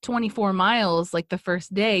 24 miles like the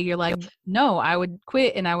first day. You're like, no, I would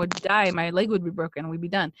quit and I would die. My leg would be broken and we'd be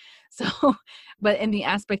done. So, but in the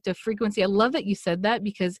aspect of frequency, I love that you said that,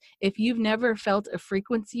 because if you've never felt a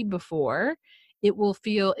frequency before, it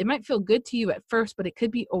might feel good to you at first, but it could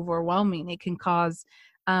be overwhelming. It can cause,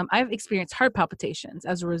 I've experienced heart palpitations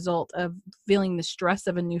as a result of feeling the stress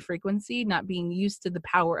of a new frequency, not being used to the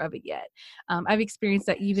power of it yet. I've experienced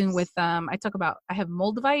that even with, I have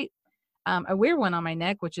Moldavite. I wear one on my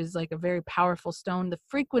neck, which is like a very powerful stone. The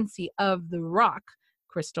frequency of the rock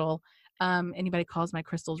crystal, anybody calls my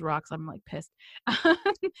crystals rocks, I'm like pissed.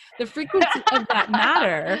 The frequency of that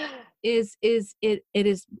matter is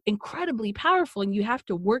incredibly powerful, and you have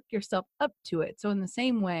to work yourself up to it. So in the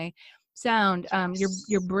same way, sound,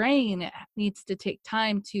 your brain needs to take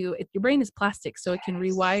time to, your brain is plastic, so it can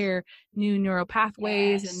rewire new neural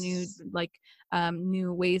pathways and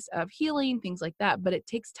new ways of healing, things like that, but it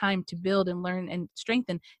takes time to build and learn and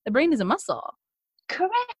strengthen. The brain is a muscle.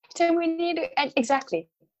 Correct. And we need exactly.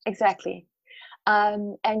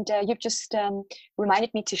 And you've just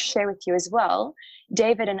reminded me to share with you as well,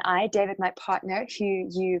 David, my partner, who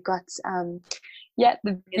you got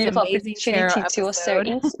the beautiful opportunity to also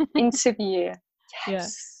interview.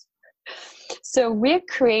 Yes. Yeah. So we're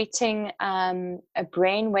creating a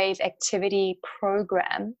brainwave activity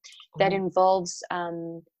program that involves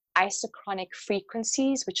isochronic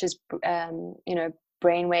frequencies, which is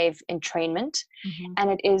brainwave entrainment,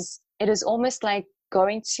 and it is almost like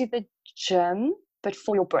going to the gym but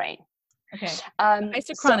for your brain. Okay.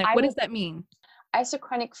 Isochronic. What does that mean?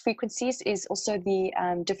 Isochronic frequencies is also the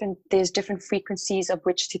different frequencies of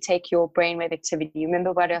which to take your brainwave activity.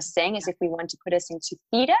 Remember what I was saying is if we want to put us into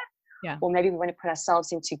theta, or maybe we want to put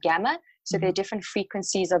ourselves into gamma. So there are different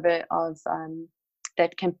frequencies of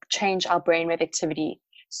that can change our brainwave activity.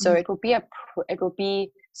 So it will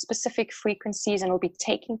be specific frequencies, and we'll be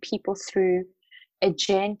taking people through a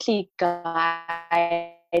gently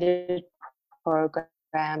guided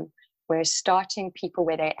program. We're starting people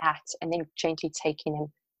where they're at, and then gently taking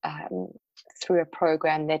them through a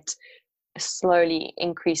program that slowly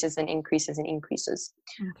increases and increases and increases.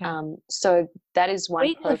 Okay. So that is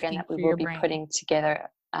one program that we will be putting together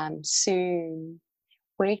soon.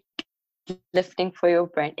 Weightlifting for your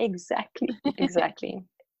brain. Exactly.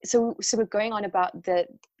 So we're going on about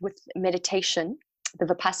with meditation, the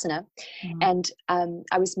Vipassana, and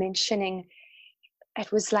I was mentioning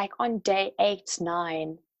it was like on day 8,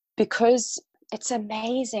 9, because it's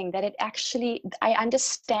amazing that it actually, I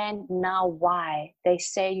understand now why they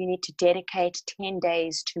say you need to dedicate 10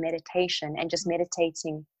 days to meditation and just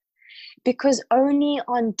meditating, because only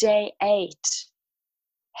on day 8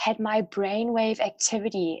 had my brainwave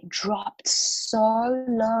activity dropped so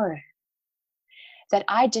low that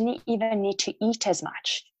I didn't even need to eat as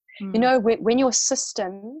much. You know, when your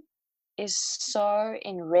system is so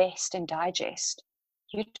in rest and digest,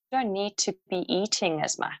 you don't need to be eating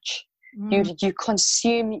as much. You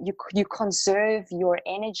consume, you conserve your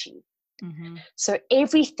energy. So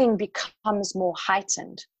everything becomes more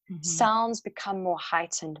heightened. Sounds become more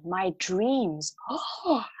heightened. My dreams,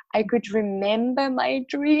 I could remember my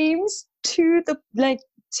dreams to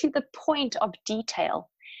the point of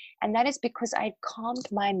detail. And that is because I calmed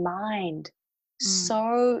my mind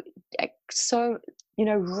so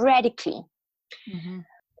radically.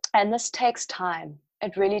 And this takes time.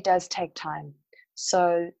 It really does take time.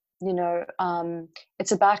 So,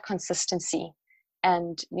 it's about consistency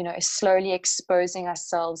and, slowly exposing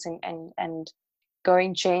ourselves and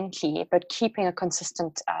going gently, but keeping a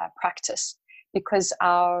consistent practice, because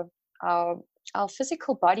our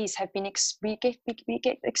physical bodies have been we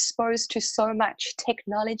get exposed to so much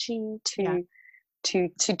technology,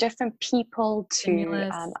 to different people, to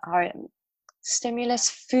our stimulus,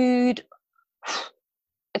 food.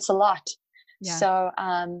 It's a lot. So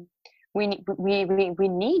we need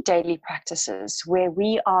daily practices where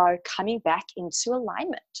we are coming back into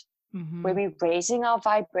alignment, where we're raising our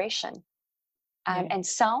vibration, and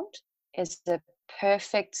sound is the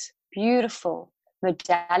perfect, beautiful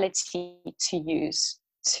modality to use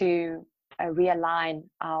to realign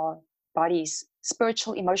our bodies,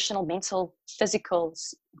 spiritual, emotional, mental, physical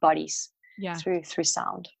bodies through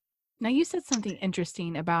sound. Now, you said something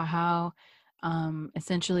interesting about how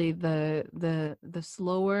essentially the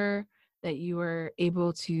slower that you were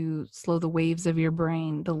able to slow the waves of your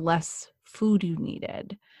brain, the less food you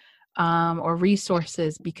needed, or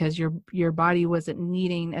resources, because your body wasn't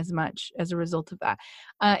needing as much as a result of that.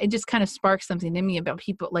 It just kind of sparks something in me about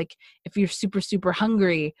people, like if you're super, super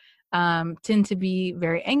hungry, tend to be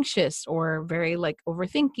very anxious or very like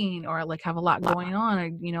overthinking or like have a lot going on,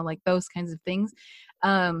 or, you know, like those kinds of things.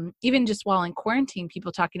 Even just while in quarantine,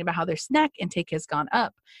 people talking about how their snack intake has gone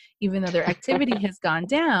up, even though their activity has gone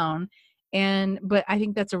down. But I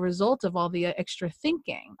think that's a result of all the extra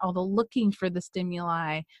thinking, all the looking for the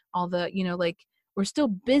stimuli, all the, you know, like we're still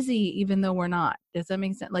busy even though we're not. Does that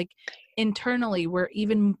make sense? Like internally, we're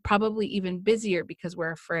probably even busier because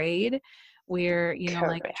we're afraid. We're, you know,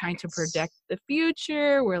 like trying to predict the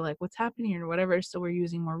future. We're like, what's happening or whatever. So we're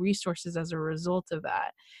using more resources as a result of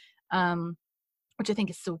that. Which I think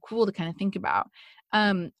is so cool to kind of think about.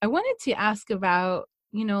 I wanted to ask about,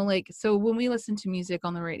 you know, like, so when we listen to music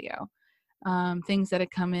on the radio, things that have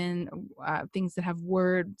come in, things that have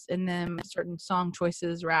words in them, certain song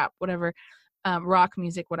choices, rap, whatever, rock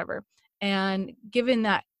music, whatever. And given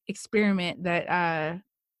that experiment that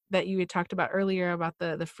you had talked about earlier about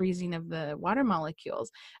the freezing of the water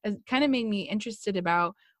molecules, it kind of made me interested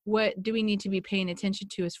about what do we need to be paying attention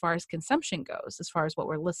to as far as consumption goes, as far as what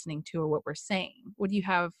we're listening to or what we're saying. What do you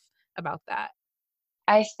have about that?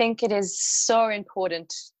 I think it is so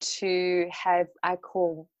important to have, I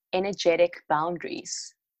call, energetic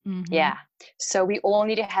boundaries. Mm-hmm. Yeah. So we all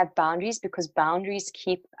need to have boundaries because boundaries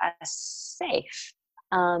keep us safe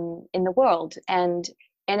in the world. And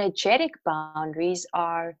energetic boundaries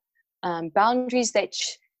are boundaries that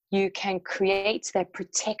you can create that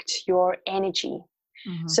protect your energy.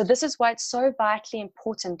 Mm-hmm. So this is why it's so vitally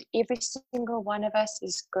important. Every single one of us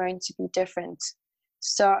is going to be different.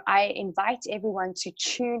 So I invite everyone to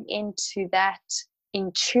tune into that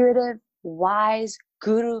intuitive, wise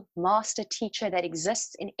guru, master teacher that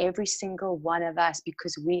exists in every single one of us,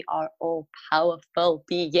 because we are all powerful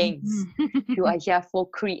beings who are here for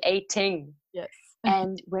creating. Yes.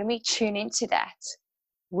 And when we tune into that,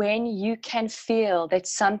 when you can feel that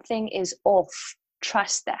something is off,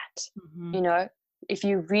 trust that. Mm-hmm. You know, if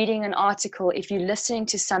you're reading an article, if you're listening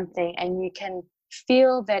to something and you can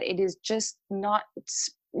feel that it is just not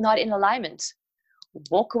in alignment,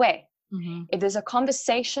 walk away. Mm-hmm. If there's a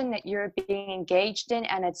conversation that you're being engaged in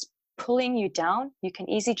and it's pulling you down, you can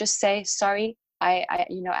easily just say, sorry, I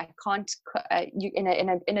can't, you in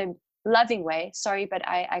a loving way, sorry, but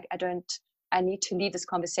I need to leave this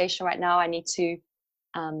conversation right now. I need to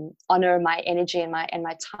honor my energy and my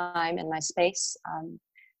time and my space.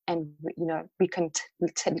 And, you know, we can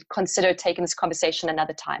consider taking this conversation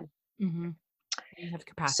another time. Mm-hmm. You have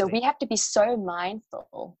capacity. So we have to be so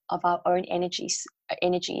mindful of our own energies,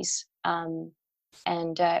 and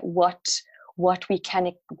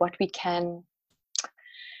what we can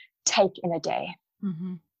take in a day.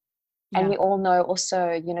 Mm-hmm. Yeah. And we all know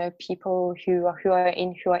also, you know, people who are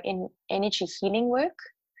in energy healing work,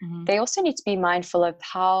 mm-hmm. they also need to be mindful of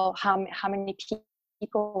how many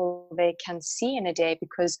people they can see in a day,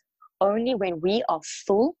 because only when we are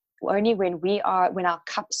full, only when our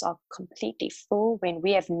cups are completely full, when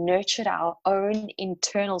we have nurtured our own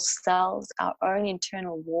internal cells, our own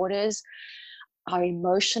internal waters, our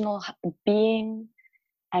emotional being,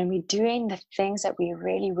 and we're doing the things that we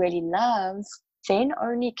really, really love, then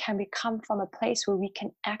only can we come from a place where we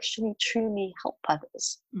can actually truly help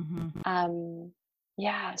others. Mm-hmm.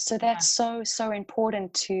 So that's so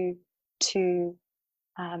important to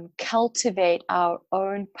cultivate our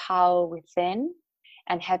own power within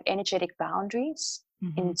and have energetic boundaries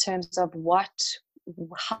mm-hmm. in terms of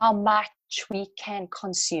how much we can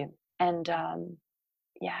consume. And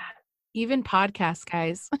even podcasts,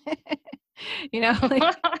 guys. You know,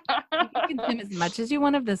 like, you can consume as much as you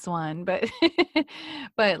want of this one, but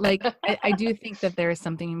like I do think that there is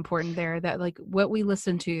something important there, that like what we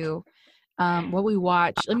listen to, what we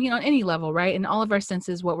watch, I mean, on any level, right? And all of our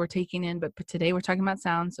senses, what we're taking in, but today we're talking about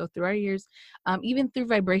sound. So through our ears, even through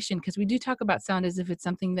vibration, because we do talk about sound as if it's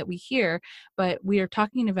something that we hear, but we are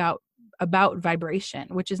talking about vibration,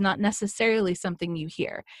 which is not necessarily something you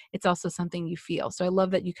hear. It's also something you feel. So I love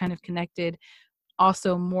that you kind of connected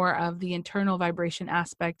also more of the internal vibration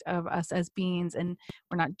aspect of us as beings, and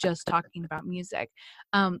we're not just talking about music.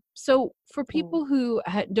 So for people who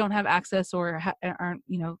don't have access or aren't,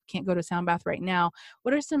 you know, can't go to Sound Bath right now,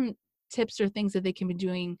 what are some tips or things that they can be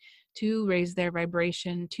doing to raise their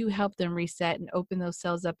vibration, to help them reset and open those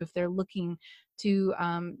cells up if they're looking to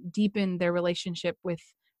deepen their relationship with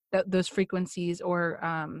those frequencies, or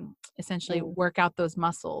essentially work out those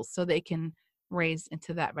muscles so they can raise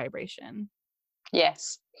into that vibration?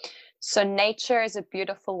 Yes. So nature is a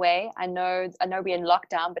beautiful way. I know we're in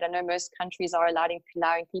lockdown, but I know most countries are allowing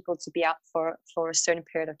people to be out for a certain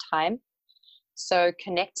period of time. So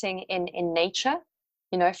connecting in nature,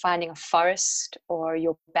 finding a forest or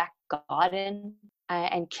your back garden,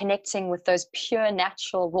 and connecting with those pure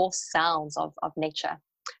natural raw sounds of nature.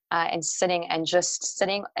 And sitting on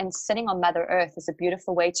Mother Earth is a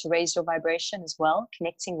beautiful way to raise your vibration as well,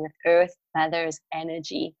 connecting with Earth, Mother's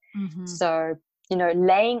energy. Mm-hmm. So,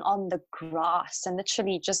 laying on the grass and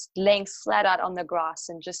literally just laying flat out on the grass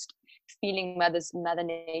and just feeling Mother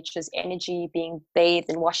Nature's energy being bathed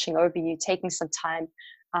and washing over you, taking some time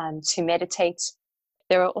to meditate.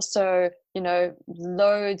 There are also,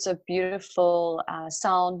 loads of beautiful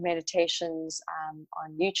sound meditations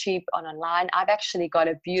on YouTube, online. I've actually got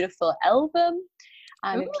a beautiful album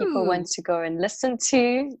if people want to go and listen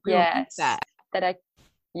to. Yes, that I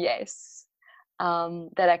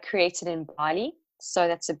created in Bali. So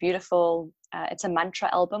that's a beautiful, it's a mantra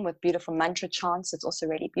album with beautiful mantra chants. It's also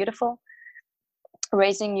really beautiful.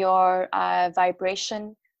 Raising your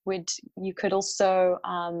vibration you could also,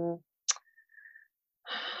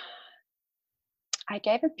 I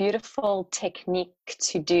gave a beautiful technique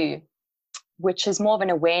to do, which is more of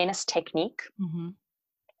an awareness technique, mm-hmm.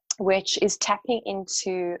 which is tapping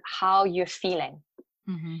into how you're feeling.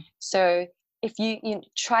 Mm-hmm. So if you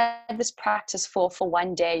try this practice for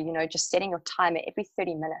one day, just setting your timer every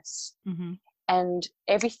 30 minutes, mm-hmm. and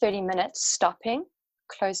every 30 minutes stopping,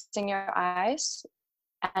 closing your eyes,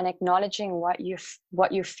 and acknowledging what you're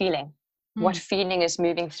feeling. What feeling is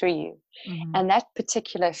moving through you. Mm-hmm. And that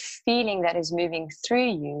particular feeling that is moving through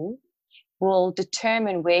you will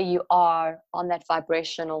determine where you are on that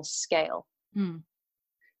vibrational scale. Mm.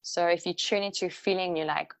 So if you tune into your feeling, you're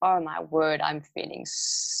like, oh my word, I'm feeling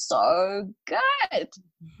so good,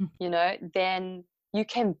 then you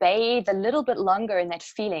can bathe a little bit longer in that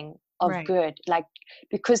feeling of good. Like,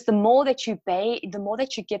 because the more that you bathe, the more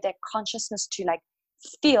that you give that consciousness to like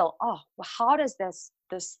feel, oh, well, how does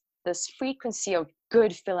this frequency of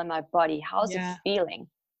good feel in my body? How's it feeling?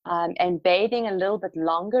 And bathing a little bit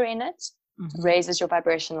longer in it mm-hmm. raises your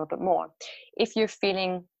vibration a little bit more. If you're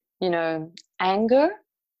feeling, anger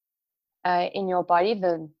in your body,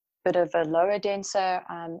 the bit of a lower, denser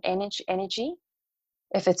energy.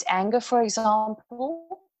 If it's anger, for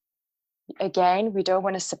example, again, we don't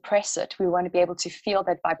want to suppress it. We want to be able to feel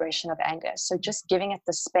that vibration of anger. So just giving it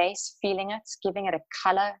the space, feeling it, giving it a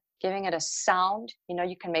color, giving it a sound.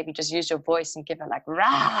 You can maybe just use your voice and give it like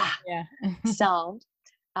rah sound,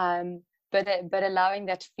 but allowing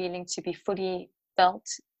that feeling to be fully felt,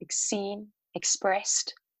 seen,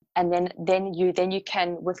 expressed, and then you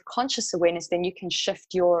can, with conscious awareness, then you can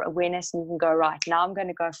shift your awareness and you can go, right, now I'm going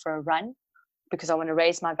to go for a run because I want to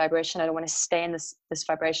raise my vibration. I don't want to stay in this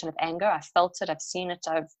vibration of anger. I felt it, I've seen it,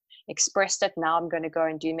 I've expressed it. Now I'm going to go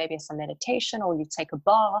and do maybe some meditation, or you take a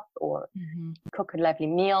bath, or mm-hmm. cook a lovely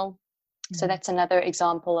meal. Mm-hmm. So that's another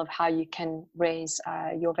example of how you can raise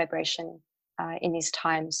your vibration in these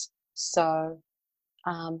times. So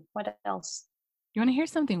what else? You want to hear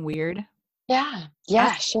something weird? Yeah,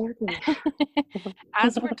 sure.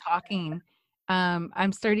 As we're talking,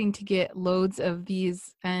 I'm starting to get loads of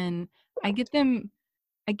these, and I get them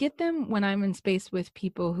when I'm in space with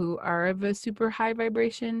people who are of a super high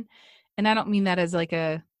vibration. And I don't mean that as like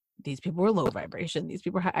these people are low vibration, these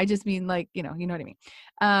people are high. I just mean like, you know what I mean?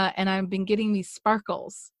 And I've been getting these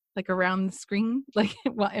sparkles like around the screen, like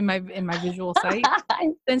in my visual sight.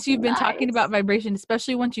 Since you've been talking about vibration,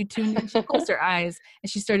 especially once you tuned in, she closed her eyes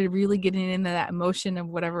and she started really getting into that emotion of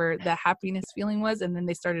whatever the happiness feeling was. And then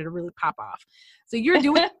they started to really pop off. So you're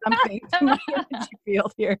doing something to my energy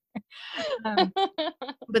field here.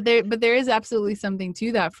 But there is absolutely something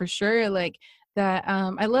to that for sure. Like that.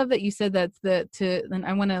 I love that you said that and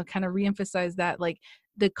I want to kind of reemphasize that, like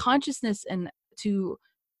the consciousness and to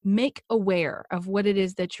make aware of what it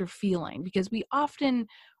is that you're feeling, because we often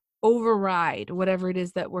override whatever it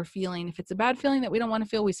is that we're feeling. If it's a bad feeling that we don't want to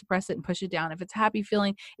feel, we suppress it and push it down. If it's a happy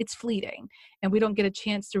feeling, it's fleeting, and we don't get a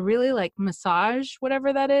chance to really like massage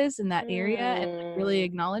whatever that is in that area and really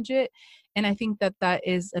acknowledge it. And I think that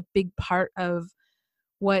is a big part of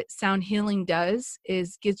what sound healing does,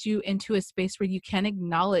 is gets you into a space where you can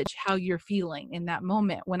acknowledge how you're feeling in that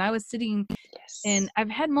moment. When I was sitting and I've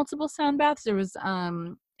had multiple sound baths, there was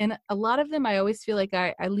and a lot of them I always feel like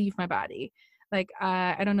I leave my body. Like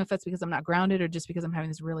I don't know if that's because I'm not grounded or just because I'm having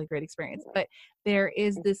this really great experience, but there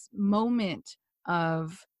is this moment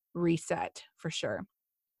of reset for sure,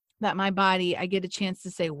 that my body, I get a chance to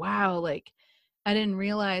say, wow, like I didn't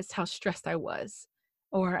realize how stressed I was.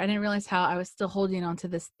 or I didn't realize how I was still holding on to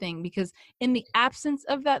this thing, because in the absence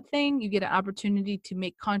of that thing, you get an opportunity to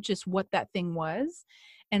make conscious what that thing was.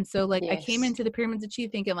 And so like I came into the Pyramids of Chi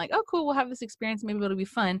thinking like, oh, cool, we'll have this experience. Maybe it'll be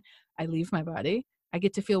fun. I leave my body. I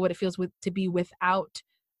get to feel what it feels to be without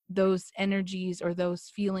those energies or those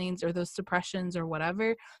feelings or those suppressions or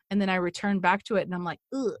whatever. And then I return back to it and I'm like,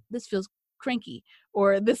 ugh, this feels cranky,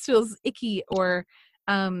 or this feels icky, or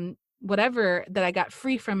whatever that I got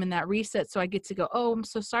free from in that reset. So I get to go, oh, I'm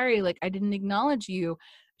so sorry. Like I didn't acknowledge you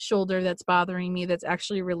shoulder that's bothering me, that's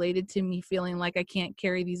actually related to me feeling like I can't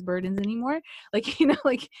carry these burdens anymore. Like,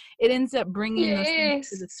 like it ends up bringing those things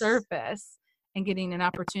to the surface and getting an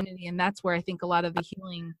opportunity. And that's where I think a lot of the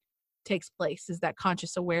healing takes place, is that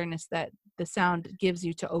conscious awareness that the sound gives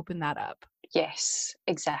you to open that up. Yes,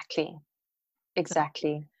 exactly.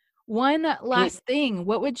 One last thing,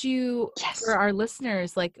 what would you, for our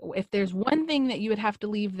listeners, like if there's one thing that you would have to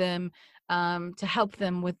leave them to help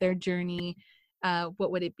them with their journey, what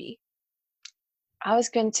would it be? I was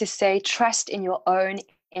going to say, trust in your own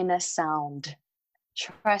inner sound.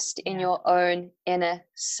 Trust in your own inner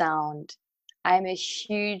sound. I'm a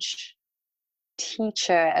huge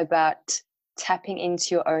teacher about tapping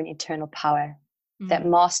into your own internal power, that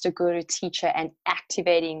master guru teacher, and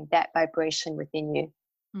activating that vibration within you.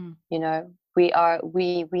 You know, we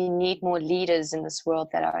need more leaders in this world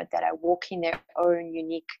that are walking their own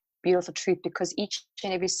unique, beautiful truth, because each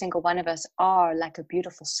and every single one of us are like a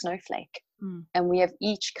beautiful snowflake, and we have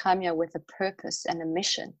each come here with a purpose and a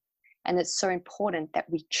mission. And it's so important that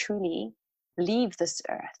we truly leave this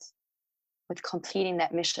earth with completing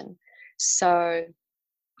that mission. So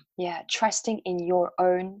yeah, trusting in your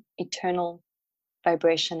own eternal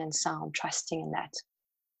vibration and sound, trusting in that.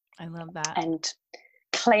 I love that. And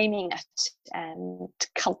claiming it and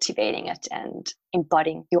cultivating it and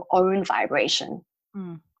embodying your own vibration.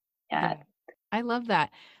 Yeah. I love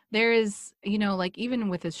that. There is, like even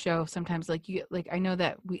with this show, sometimes I know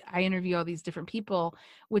that I interview all these different people,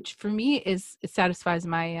 which for me it satisfies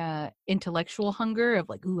my intellectual hunger of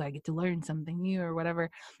like, ooh, I get to learn something new or whatever.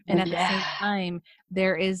 And at the same time,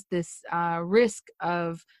 there is this risk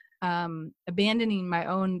of abandoning my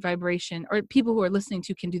own vibration, or people who are listening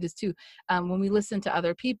to can do this too. When we listen to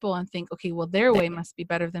other people and think, okay, well, their way must be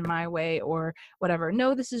better than my way or whatever.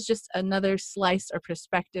 No, this is just another slice or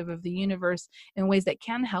perspective of the universe in ways that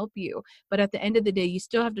can help you. But at the end of the day, you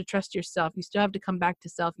still have to trust yourself. You still have to come back to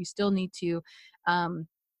self. You still need to,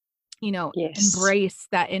 embrace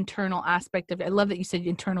that internal aspect of it. I love that you said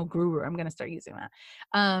internal guru. I'm going to start using that.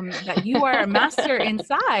 That you are a master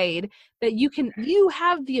inside, that you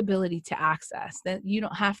have the ability to access, that you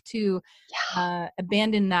don't have to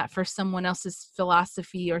abandon that for someone else's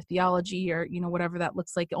philosophy or theology or, whatever that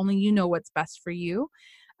looks like. Only you know what's best for you.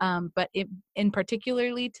 But in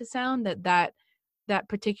particularly to sound, that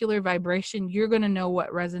particular vibration, you're going to know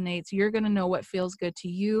what resonates. You're going to know what feels good to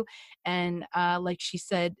you. And like she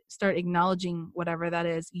said, start acknowledging whatever that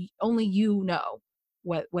is. Only you know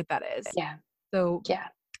what that is. Yeah. So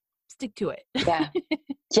stick to it. Yeah.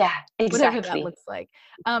 Yeah, exactly. Whatever that looks like.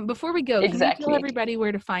 Before we go, can you tell everybody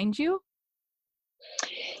where to find you?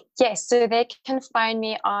 Yes, so they can find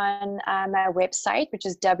me on my website, which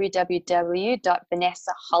is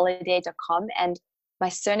www.vanessaholiday.com. And my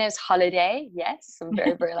surname is Holiday. Yes, I'm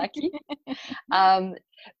very, very lucky. But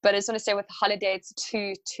I just want to say with Holiday, it's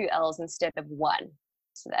two L's instead of one.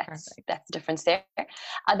 So that's the difference there.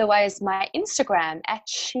 Otherwise, my Instagram at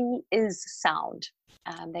SheIsSound.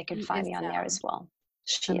 They can find me on there as well.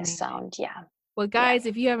 SheIsSound, yeah. Well, guys,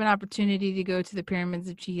 if you have an opportunity to go to the Pyramids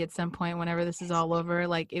of Chi at some point, whenever this is all over,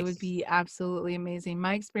 it would be absolutely amazing.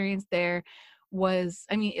 My experience there was,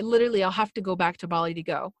 literally, I'll have to go back to Bali to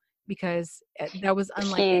go, because that was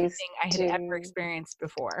unlike anything I had ever experienced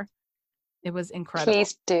before. It was incredible.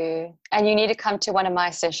 Please do. And you need to come to one of my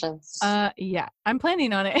sessions. Yeah, I'm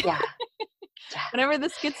planning on it. Yeah. Whenever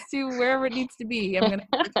this gets to wherever it needs to be, I'm going to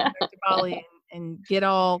go back to Bali and get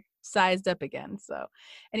all sized up again. So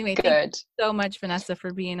anyway, thank you so much, Vanessa,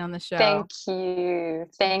 for being on the show. Thank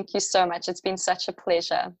you so much. It's been such a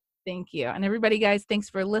pleasure. Thank you. And everybody, guys, thanks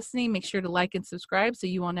for listening. Make sure to like and subscribe so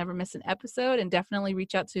you will never miss an episode, and definitely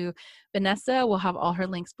reach out to Vanessa. We'll have all her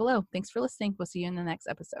links below. Thanks for listening. We'll see you in the next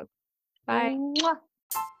episode. Bye. Mwah.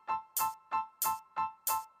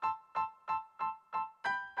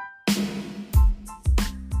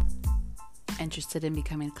 Interested in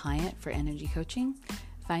becoming a client for energy coaching?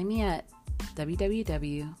 Find me at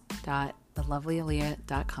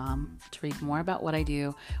www.thelovelyaaliyah.com to read more about what I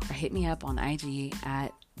do, or hit me up on IG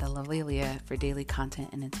at thelovelyaaliyah for daily content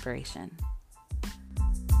and inspiration.